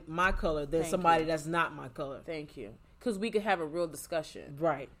somebody my color than Thank somebody you. that's not my color. Thank you. Because we could have a real discussion.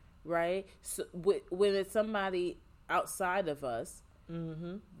 Right. Right? So when it's somebody outside of us,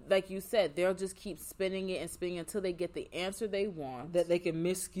 mm-hmm. like you said, they'll just keep spinning it and spinning it until they get the answer they want. That they can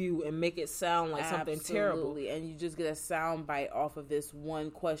miscue and make it sound like something terrible. And you just get a sound bite off of this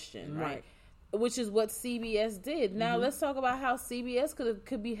one question, right? Right. Which is what CBS did. Now let's talk about how CBS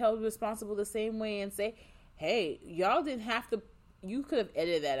could be held responsible the same way and say, hey, y'all didn't have to, you could have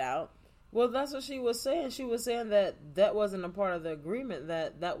edited that out. Well, that's what she was saying. She was saying that wasn't a part of the agreement,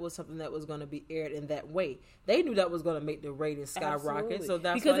 that was something that was going to be aired in that way. They knew that was going to make the ratings skyrocket. Absolutely. So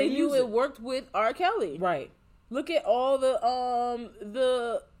that's because why they knew it worked with R. Kelly. Right. Look at all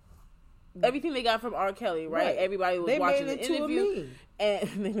the everything they got from R. Kelly, right? Everybody was watching the interview, and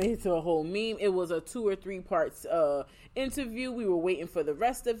they made it to a whole meme. It was a 2 or 3 parts interview. We were waiting for the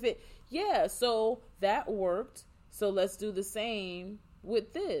rest of it. Yeah, so that worked. So let's do the same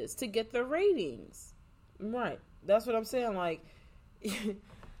with this to get the ratings. Right. That's what I'm saying. Like,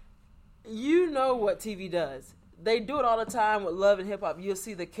 you know what TV does. They do it all the time with Love and Hip Hop. You'll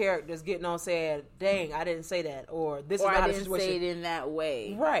see the characters getting on saying, dang, I didn't say that. Or this is not the situation. I didn't say it in that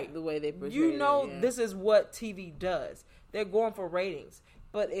way. Right. The way they portray You know, it, yeah. This is what TV does. They're going for ratings.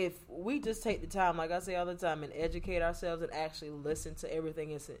 But if we just take the time, like I say all the time, and educate ourselves and actually listen to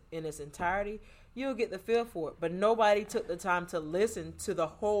everything in its entirety, you'll get the feel for it. But nobody took the time to listen to the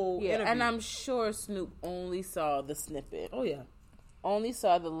whole interview. And I'm sure Snoop only saw the snippet. Oh, yeah. Only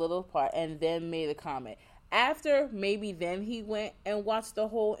saw the little part and then made a comment. After, maybe then he went and watched the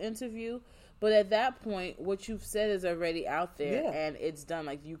whole interview. But at that point, what you've said is already out there, and it's done.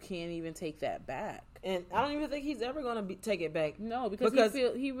 Like, you can't even take that back. And I don't even think he's ever going to take it back. No, because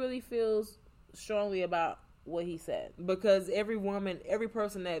he really feels strongly about what he said. Because every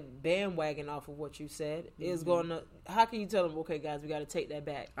person that bandwagon off of what you said is going to... How can you tell them, okay, guys, we got to take that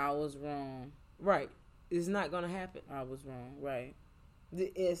back? I was wrong. Right. It's not going to happen. I was wrong. Right.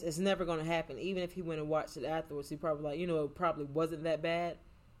 It's never going to happen. Even if he went and watched it afterwards, he probably like, it probably wasn't that bad.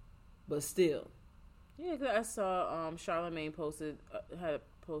 But still. Yeah, because I saw Charlamagne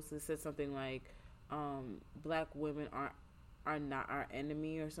said something like, black women are not our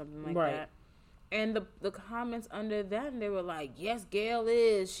enemy or something like that. And the comments under that, and they were like, yes, Gayle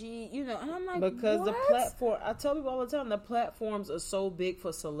is. She, and I'm like, because what? The platform, I tell people all the time, the platforms are so big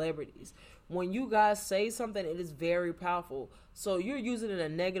for celebrities. When you guys say something, it is very powerful. So you're using it in a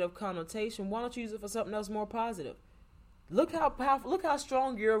negative connotation. Why don't you use it for something else more positive? Look how powerful, look how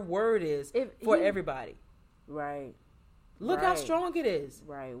strong your word is for everybody. Right. Look how strong it is.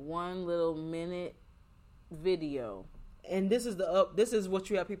 Right. 1 little minute video. And this is what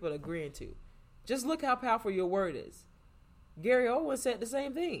you have people agreeing to. Just look how powerful your word is. Gary Owens said the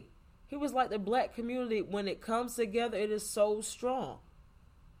same thing. He was like, the black community, when it comes together, it is so strong.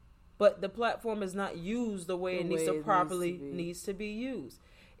 But the platform is not used the way it needs to be used.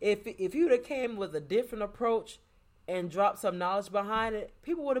 If you would have came with a different approach and dropped some knowledge behind it,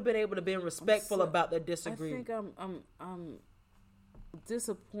 people would have been able to be respectful about their disagreement. I think I'm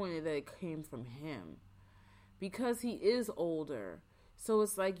disappointed that it came from him because he is older. So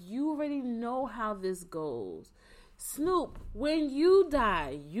it's like, you already know how this goes. Snoop, when you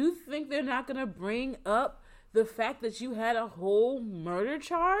die, you think they're not going to bring up the fact that you had a whole murder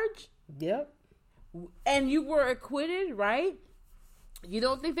charge? Yep. And you were acquitted, right? You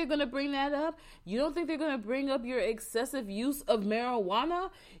don't think they're going to bring that up? You don't think they're going to bring up your excessive use of marijuana?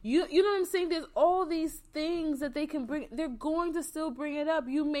 You know what I'm saying? There's all these things that they can bring. They're going to still bring it up.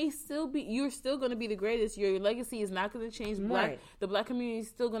 You're still going to be the greatest. Your legacy is not going to change. The black community is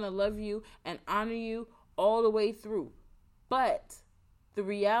still going to love you and honor you all the way through. But the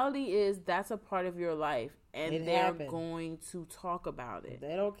reality is that's a part of your life, and they're going to talk about it.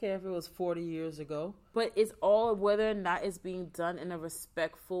 They don't care if it was 40 years ago. But it's all whether or not it's being done in a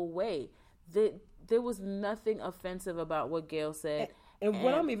respectful way. There was nothing offensive about what Gail said. And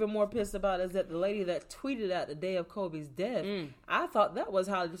what I'm even more pissed about is that the lady that tweeted out the day of Kobe's death, I thought that was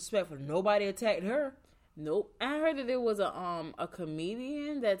highly disrespectful. Nobody attacked her. Nope. I heard that there was a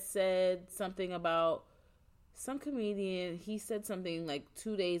comedian that said something about some comedian. He said something like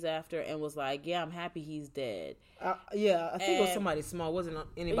 2 days after and was like, "Yeah, I'm happy he's dead." Yeah, I think it was somebody small. It wasn't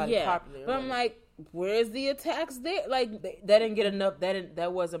anybody popular. But I'm like, where's the attacks there? Like that didn't get enough.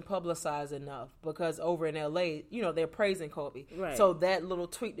 That wasn't publicized enough because over in LA, they're praising Kobe. Right. So that little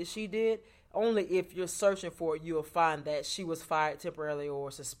tweet that she did, only if you're searching for it, you'll find that she was fired temporarily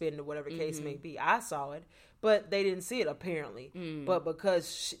or suspended, whatever the case may be. I saw it, but they didn't see it apparently. But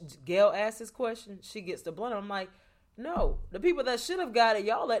because Gail asked this question, she gets the blunt. I'm like, no, the people that should have got it,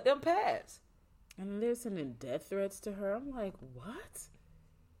 y'all let them pass. And they're sending death threats to her. I'm like, what?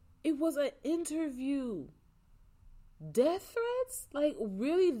 It was an interview. Death threats? Like,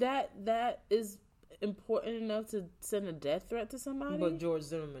 really? That is important enough to send a death threat to somebody? But George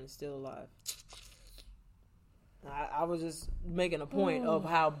Zimmerman is still alive. I was just making a point of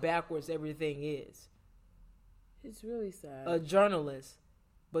how backwards everything is. It's really sad. A journalist,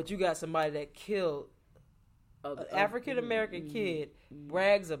 but you got somebody that killed an African-American kid,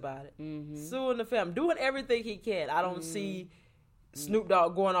 brags about it, suing the family, doing everything he can. I don't see Snoop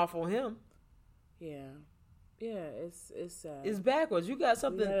Dogg going off on him. Yeah, it's sad. It's backwards. You got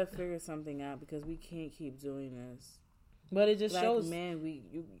something. We gotta figure something out because we can't keep doing this. But it just shows, man.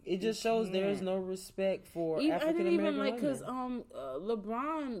 It just shows there is no respect for African American women. I didn't even because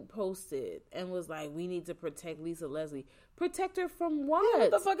LeBron posted and was like, "We need to protect Lisa Leslie. Protect her from what? Yeah,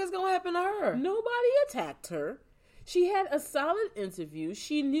 what the fuck is gonna happen to her? Nobody attacked her. She had a solid interview.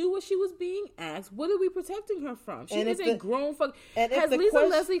 She knew what she was being asked. What are we protecting her from? She is a grown fuck. Has Lisa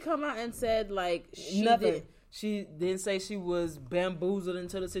Leslie come out and said like nothing? She didn't say she was bamboozled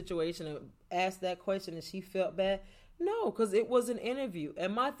into the situation and asked that question and she felt bad. No, because it was an interview.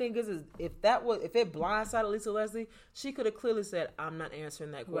 And my thing is if it blindsided Lisa Leslie, she could have clearly said, "I'm not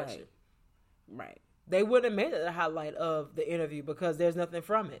answering that question." Right. They wouldn't have made it a highlight of the interview because there's nothing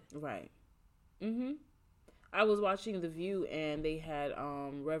from it. Right. I was watching The View and they had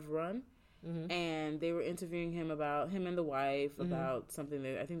Rev Run and they were interviewing him and the wife about something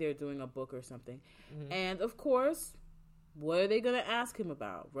that I think they were doing a book or something. And of course, what are they going to ask him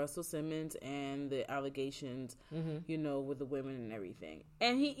about? Russell Simmons and the allegations, with the women and everything.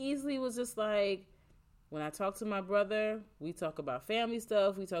 And he easily was just like, when I talk to my brother, we talk about family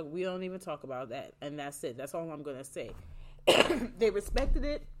stuff. We don't even talk about that. And that's it. That's all I'm going to say. They respected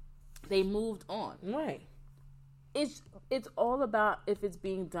it. They moved on. Right. It's all about if it's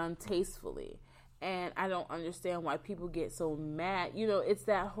being done tastefully. And I don't understand why people get so mad. It's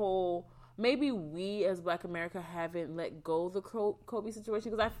that whole... Maybe we as Black America haven't let go of the Kobe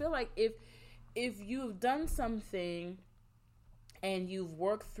situation. Because I feel like if you've done something and you've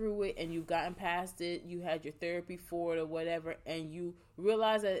worked through it and you've gotten past it, you had your therapy for it or whatever, and you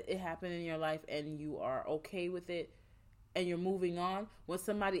realize that it happened in your life and you are okay with it and you're moving on, when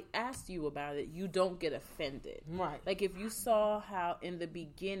somebody asks you about it, you don't get offended. Right. Like if you saw how in the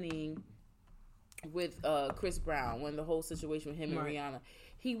beginning with Chris Brown, when the whole situation with him and Rihanna,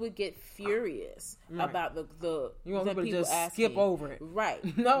 he would get furious about the you want people to just asking. Skip over it.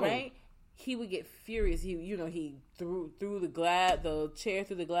 Right. No. Right? He would get furious. He threw the chair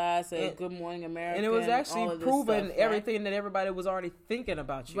through the glass, said, "Good morning, America." And it was actually proving everything that everybody was already thinking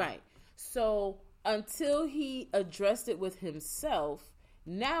about you. Right. So until he addressed it with himself,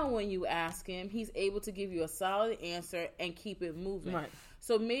 now when you ask him, he's able to give you a solid answer and keep it moving. Right.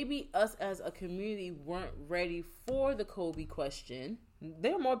 So maybe us as a community weren't ready for the Kobe question.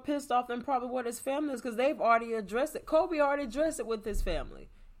 They're more pissed off than probably what his family is because they've already addressed it. Kobe already addressed it with his family.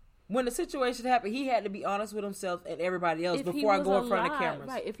 When the situation happened, he had to be honest with himself and everybody else before I go in front of the cameras.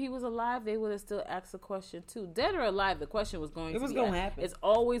 Right. If he was alive, they would have still asked the question too. Dead or alive, the question was going to be asked. It was going to happen. It's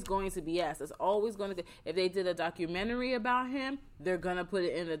always going to be asked. It's always going to. If they did a documentary about him, they're going to put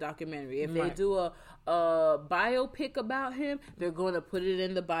it in the documentary. If they do a biopic about him, they're going to put it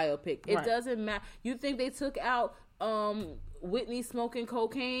in the biopic. It doesn't matter. You think they took out Whitney smoking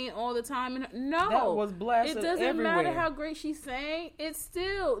cocaine all the time? No, that was blasted. It doesn't everywhere. matter how great she sang. It's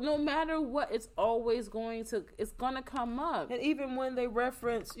still, no matter what, it's always going to come up. And even when they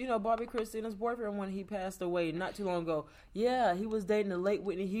reference, Bobby Christina's boyfriend when he passed away not too long ago, yeah, he was dating the late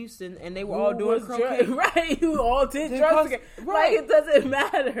Whitney Houston, and they were all doing cocaine. Right, who all did drugs. Right, like, it doesn't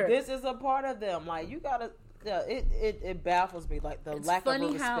matter. This is a part of them. Like, you gotta. it baffles me, like the lack of respect. It's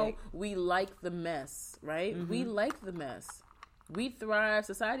funny how we like the mess, right? Mm-hmm. We like the mess. We thrive.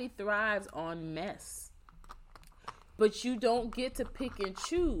 Society thrives on mess. But you don't get to pick and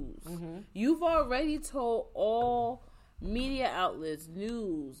choose. Mm-hmm. You've already told all media outlets,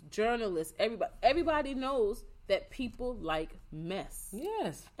 news, journalists, everybody knows that people like mess.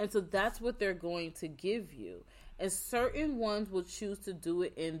 Yes. And so that's what they're going to give you. And certain ones will choose to do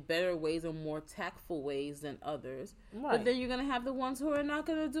it in better ways or more tactful ways than others. Right. But then you're going to have the ones who are not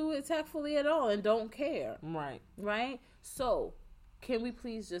going to do it tactfully at all and don't care. Right. Right? So, can we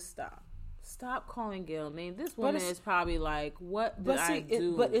please just stop? Stop calling Gayle names. This woman is probably like, what did I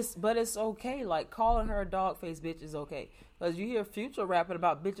do? But it's okay. Like, calling her a dog-faced bitch is okay. Because you hear Future rapping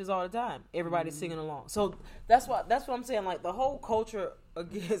about bitches all the time. Everybody's singing along. So that's what I'm saying. Like, the whole culture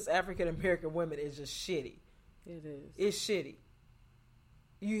against African-American women is just shitty. It is. It's shitty.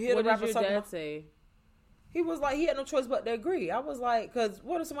 You hear what the rapper did your dad say? He was like, he had no choice but to agree. I was like, because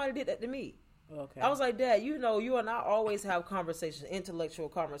what if somebody did that to me? Okay. I was like, Dad, you know, you and I always have conversations, intellectual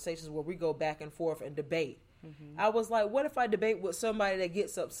conversations where we go back and forth and debate. Mm-hmm. I was like, what if I debate with somebody that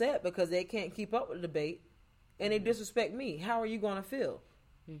gets upset because they can't keep up with the debate and they disrespect me? How are you going to feel?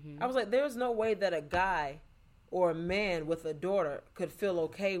 Mm-hmm. I was like, there's no way that a guy or a man with a daughter could feel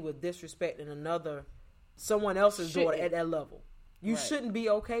okay with disrespecting someone else's daughter at that level. You shouldn't be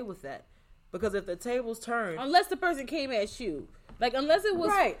okay with that. Because if the tables turn... Unless the person came at you. Like, unless it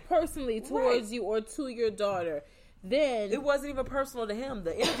was personally towards you or to your daughter, then... It wasn't even personal to him.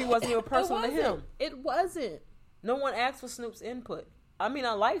 The interview wasn't even personal to him. It wasn't. No one asked for Snoop's input. I mean,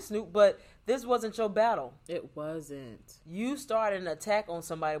 I like Snoop, but this wasn't your battle. It wasn't. You started an attack on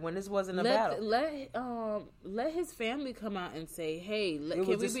somebody when this wasn't a battle. Let his family come out and say, hey, can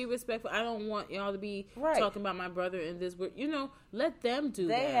we be respectful? I don't want y'all to be talking about my brother in this. You know, let them do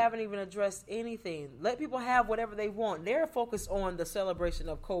that. They haven't even addressed anything. Let people have whatever they want. They're focused on the celebration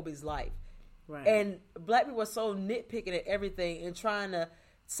of Kobe's life. Right. And black people are so nitpicking at everything and trying to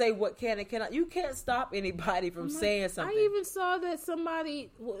say what can and cannot. You can't stop anybody from saying something. I even saw that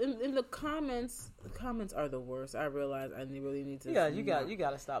somebody in the comments. The comments are the worst. I realize I really need to. Yeah, you got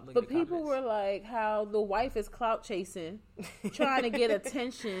to stop looking. But people were like, how the wife is clout chasing, trying to get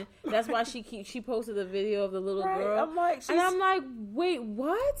attention. That's why she posted a video of the little girl. I'm like, wait,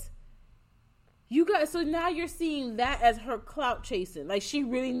 what? You guys, so now you're seeing that as her clout chasing. Like, she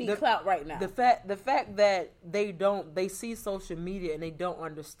really needs clout right now. The fact that they see social media and they don't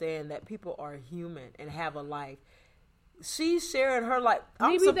understand that people are human and have a life. She's sharing her life.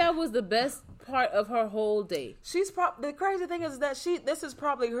 Maybe that was the best part of her whole day. The crazy thing is that this is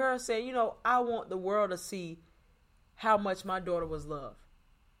probably her saying, you know, I want the world to see how much my daughter was loved.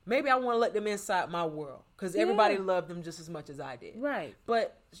 Maybe I want to let them inside my world because everybody loved them just as much as I did. Right.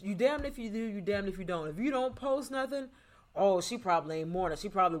 But you damned if you do, you damned if you don't. If you don't post nothing, she probably ain't mourning. She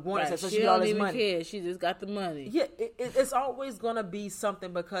probably wanted so she got all this money. She don't even care. She just got the money. Yeah, it's always going to be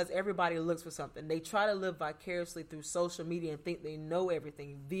something because everybody looks for something. They try to live vicariously through social media and think they know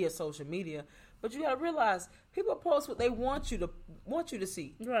everything via social media. But you got to realize people post what they want you to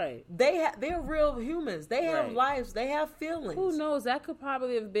see. Right. They're real humans. They have lives. They have feelings. Who knows? That could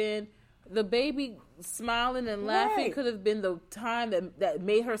probably have been the baby smiling and laughing. Could have been the time that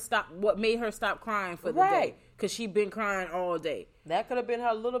made her stop. What made her stop crying for the day? Because she'd been crying all day. That could have been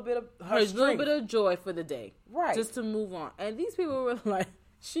her little bit of little bit of joy for the day. Right. Just to move on. And these people were like,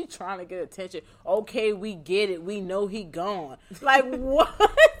 she trying to get attention. Okay, we get it. We know he gone. Like, what?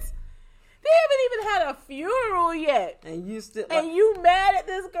 They haven't even had a funeral yet. And you still you mad at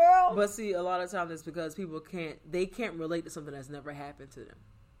this girl? But see, a lot of times it's because people can't relate to something that's never happened to them.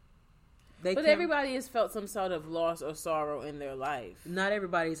 But everybody has felt some sort of loss or sorrow in their life. Not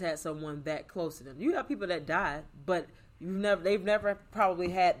everybody's had someone that close to them. You have people that died, but they've never probably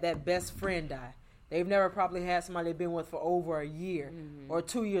had that best friend die. They've never probably had somebody they've been with for over a year or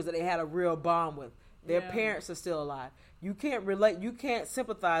 2 years that they had a real bond with. Their parents are still alive. You can't relate. You can't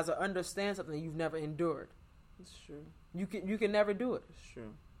sympathize or understand something you've never endured. It's true. You can never do it. It's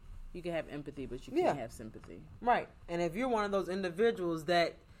true. You can have empathy, but you can't have sympathy. Right. And if you're one of those individuals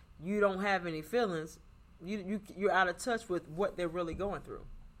that you don't have any feelings, you're out of touch with what they're really going through.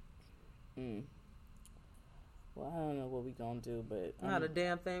 Well, I don't know what we're going to do, but... Not a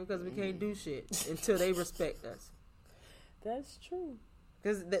damn thing, because we can't do shit until they respect us. That's true.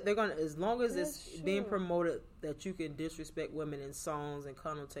 Because they're going to... As long as it's being promoted that you can disrespect women in songs and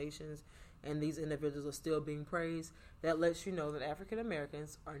connotations, and these individuals are still being praised, that lets you know that African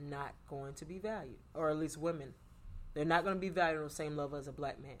Americans are not going to be valued. Or at least women. They're not going to be valued on the same level as a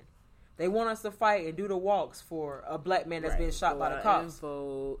black man. They want us to fight and do the walks for a black man that's been shot by the cops.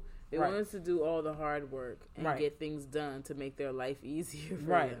 Vote, They want us to do all the hard work and get things done to make their life easier for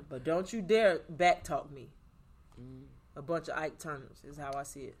them. But don't you dare backtalk me. A bunch of Ike Turners is how I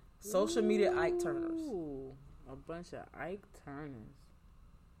see it. Social media Ike Turners. A bunch of Ike Turners.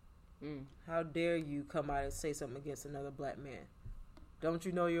 How dare you come out and say something against another black man? Don't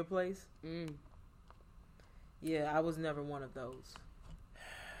you know your place? Yeah, I was never one of those.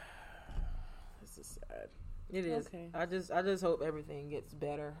 This is sad. It is. Okay. I just hope everything gets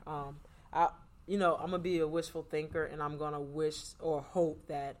better. I'm gonna be a wishful thinker, and I'm gonna wish or hope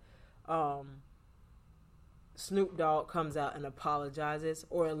that Snoop Dogg comes out and apologizes,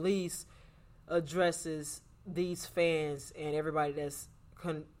 or at least addresses these fans and everybody that's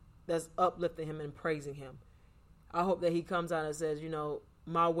uplifting him and praising him. I hope that he comes out and says,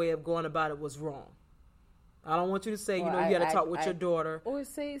 my way of going about it was wrong. I don't want you to say, you got to talk with your daughter. Or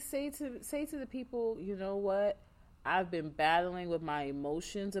say to the people, you know what? I've been battling with my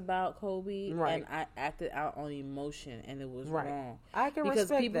emotions about Kobe, and I acted out on emotion, and it was wrong. I can respect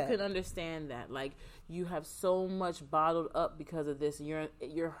that. Because people can understand that. Like, you have so much bottled up because of this.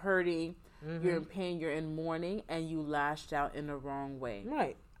 You're hurting, you're in pain, you're in mourning, and you lashed out in the wrong way.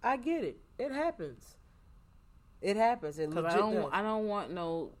 Right. I get it. It happens. It happens. It legit does. I don't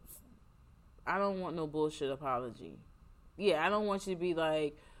want no bullshit apology. Yeah, I don't want you to be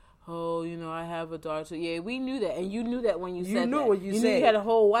like, oh, I have a daughter. Yeah, we knew that, and you knew that when you said that. You knew what you said. Knew you had a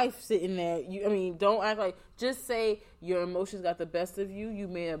whole wife sitting there. Don't act like. Just say your emotions got the best of you. You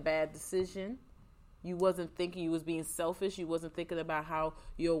made a bad decision. You wasn't thinking. You was being selfish. You wasn't thinking about how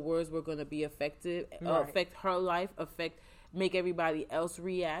your words were going to be effective, affect her life, make everybody else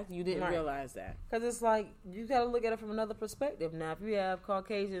react. You didn't realize that. Because it's like, you got to look at it from another perspective. Now, if you have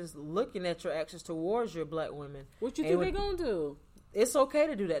Caucasians looking at your actions towards your black women, what you think they're going to do? It's okay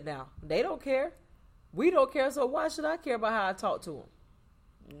to do that now. They don't care. We don't care, so why should I care about how I talk to them?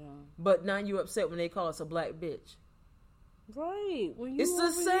 Yeah. But now you upset when they call us a black bitch. Right. It's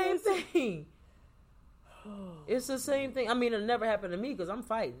the same thing. It's the same thing. I mean, it'll never happen to me because I'm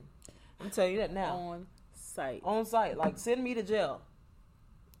fighting. I'm telling you that now. On site. Like, send me to jail.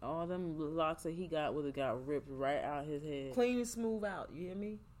 All them locks that he got would have got ripped right out his head. Clean and smooth out. You hear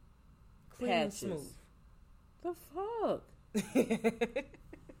me? Clean and smooth. The fuck?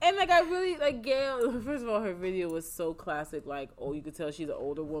 And like, I really like Gail. First of all, her video was so classic. Like, you could tell she's an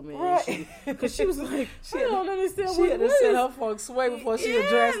older woman, because she was like, I don't understand. She had to set her folks sway before she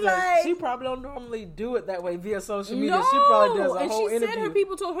addressed it. She probably don't normally do it that way via social media. No, she probably does a whole interview. And she said her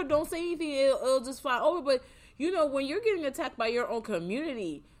people told her, don't say anything. It'll just fly over. But when you're getting attacked by your own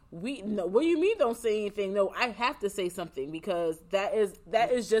community, no, what do you mean don't say anything? No, I have to say something because that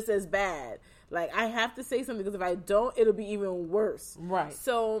is just as bad. Like, I have to say something because if I don't, it'll be even worse. Right.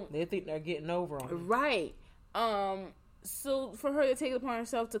 So they think they're getting over on it. Right. So for her to take it upon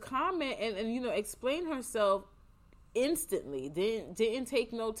herself to comment and explain herself instantly, didn't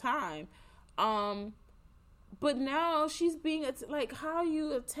take no time. But now she's being like, how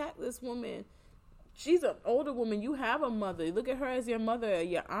you attack this woman? She's an older woman. You have a mother. Look at her as your mother, or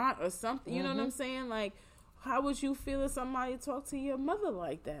your aunt, or something. You know what I'm saying? Like, how would you feel if somebody talked to your mother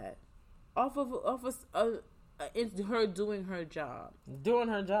like that? Off of her doing her job. Doing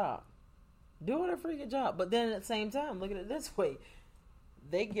her freaking job. But then at the same time, look at it this way.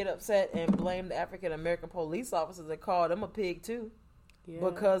 They get upset and blame the African American police officers that call them a pig too. Yeah.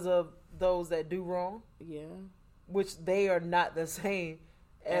 Because of those that do wrong. Yeah. Which they are not the same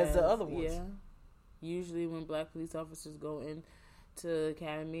as the other ones. Yeah. Usually when black police officers go in to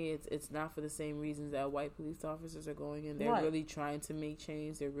academy, it's not for the same reasons that white police officers are going in. They're really trying to make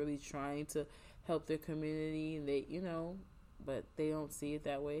change. They're really trying to help their community. And they, but they don't see it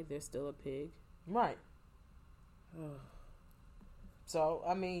that way. They're still a pig. Right. So,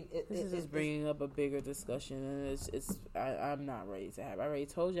 I mean, this is bringing up a bigger discussion, and I'm not ready to have. I already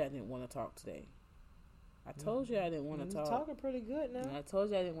told you I didn't want to talk today. I told you I didn't want to talk. You're talking pretty good now. And I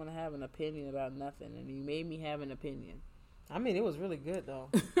told you I didn't want to have an opinion about nothing, and you made me have an opinion. I mean, it was really good, though.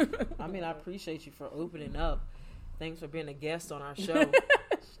 I mean, I appreciate you for opening up. Thanks for being a guest on our show.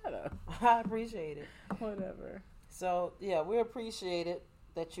 Shut up. I appreciate it. Whatever. So, yeah, we appreciate it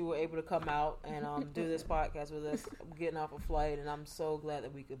that you were able to come out and do this podcast with us, getting off a flight, and I'm so glad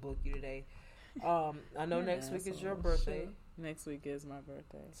that we could book you today. I know next week is your birthday. Next week is my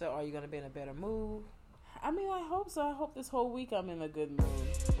birthday. So, are you going to be in a better mood? I mean, I hope so. I hope this whole week I'm in a good mood.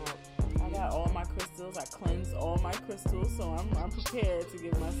 I got all my crystals. I cleansed all my crystals, so I'm prepared to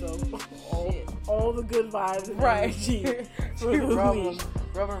give myself all the good vibes and energy for the week.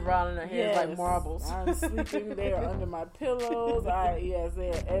 rubbing around in her hair like marbles. I'm sleeping there under my pillows.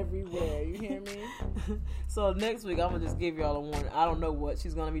 They're everywhere. You hear me? So next week, I'm going to just give y'all a warning. I don't know what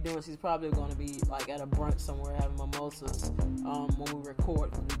she's going to be doing. She's probably going to be like at a brunch somewhere having mimosas when we record,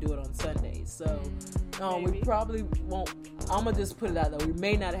 because we do it on Sundays. So we probably won't. I'm going to just put it out there. We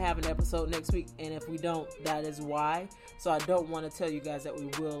may not have an episode next week, and if we don't, that is why. So I don't want to tell you guys that we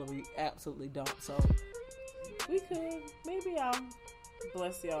will, and we absolutely don't. So we could. Maybe I'll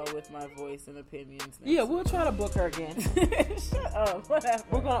bless y'all with my voice and opinions. Yeah, we'll try to book her again. Shut up. Whatever.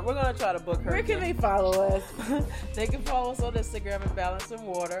 We're gonna try to book her. Where again. can they follow us? They can follow us on Instagram at Balance and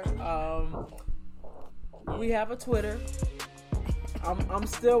Water. We have a Twitter. I'm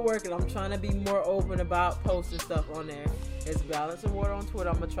still working. I'm trying to be more open about posting stuff on there. It's Balance and Water on Twitter.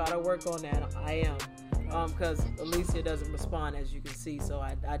 I'm gonna try to work on that. I am. Because Alicia doesn't respond, as you can see, so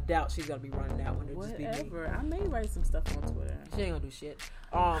I doubt she's gonna be running that one. It'll just be me. Whatever. I may write some stuff on Twitter. She ain't gonna do shit.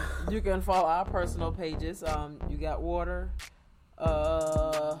 You can follow our personal pages. You got Water,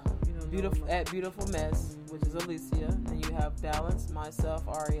 beautiful at Beautiful Mess, which is Alicia, and you have Balance, myself,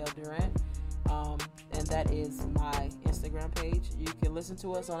 Ariel Durant, and that is my Instagram page. You can listen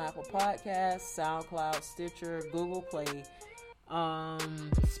to us on Apple Podcasts, SoundCloud, Stitcher, Google Play,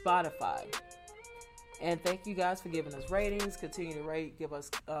 Spotify. And thank you guys for giving us ratings. Continue to rate. Give us,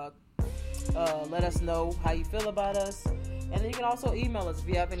 let us know how you feel about us. And then you can also email us if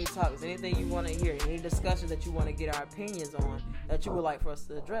you have any topics, anything you want to hear, any discussion that you want to get our opinions on that you would like for us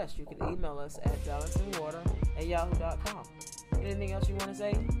to address. You can email us at balanceandwater@yahoo.com. Anything else you want to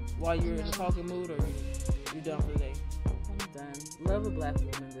say while you're in the talking mood, or you done for the day? I'm done. Love a black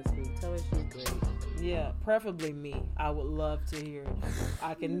woman this week. Tell her she's great. Yeah, preferably me. I would love to hear it.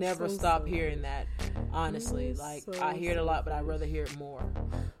 I can never stop hearing that. Honestly, I hear it a lot, but I'd rather hear it more.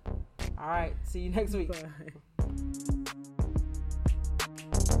 All right, see you next week. Bye.